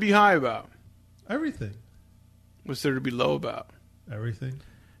 What's there to be high about? Everything. What's there to be low about? Everything.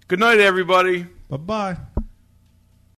 Good night, everybody. Bye-bye.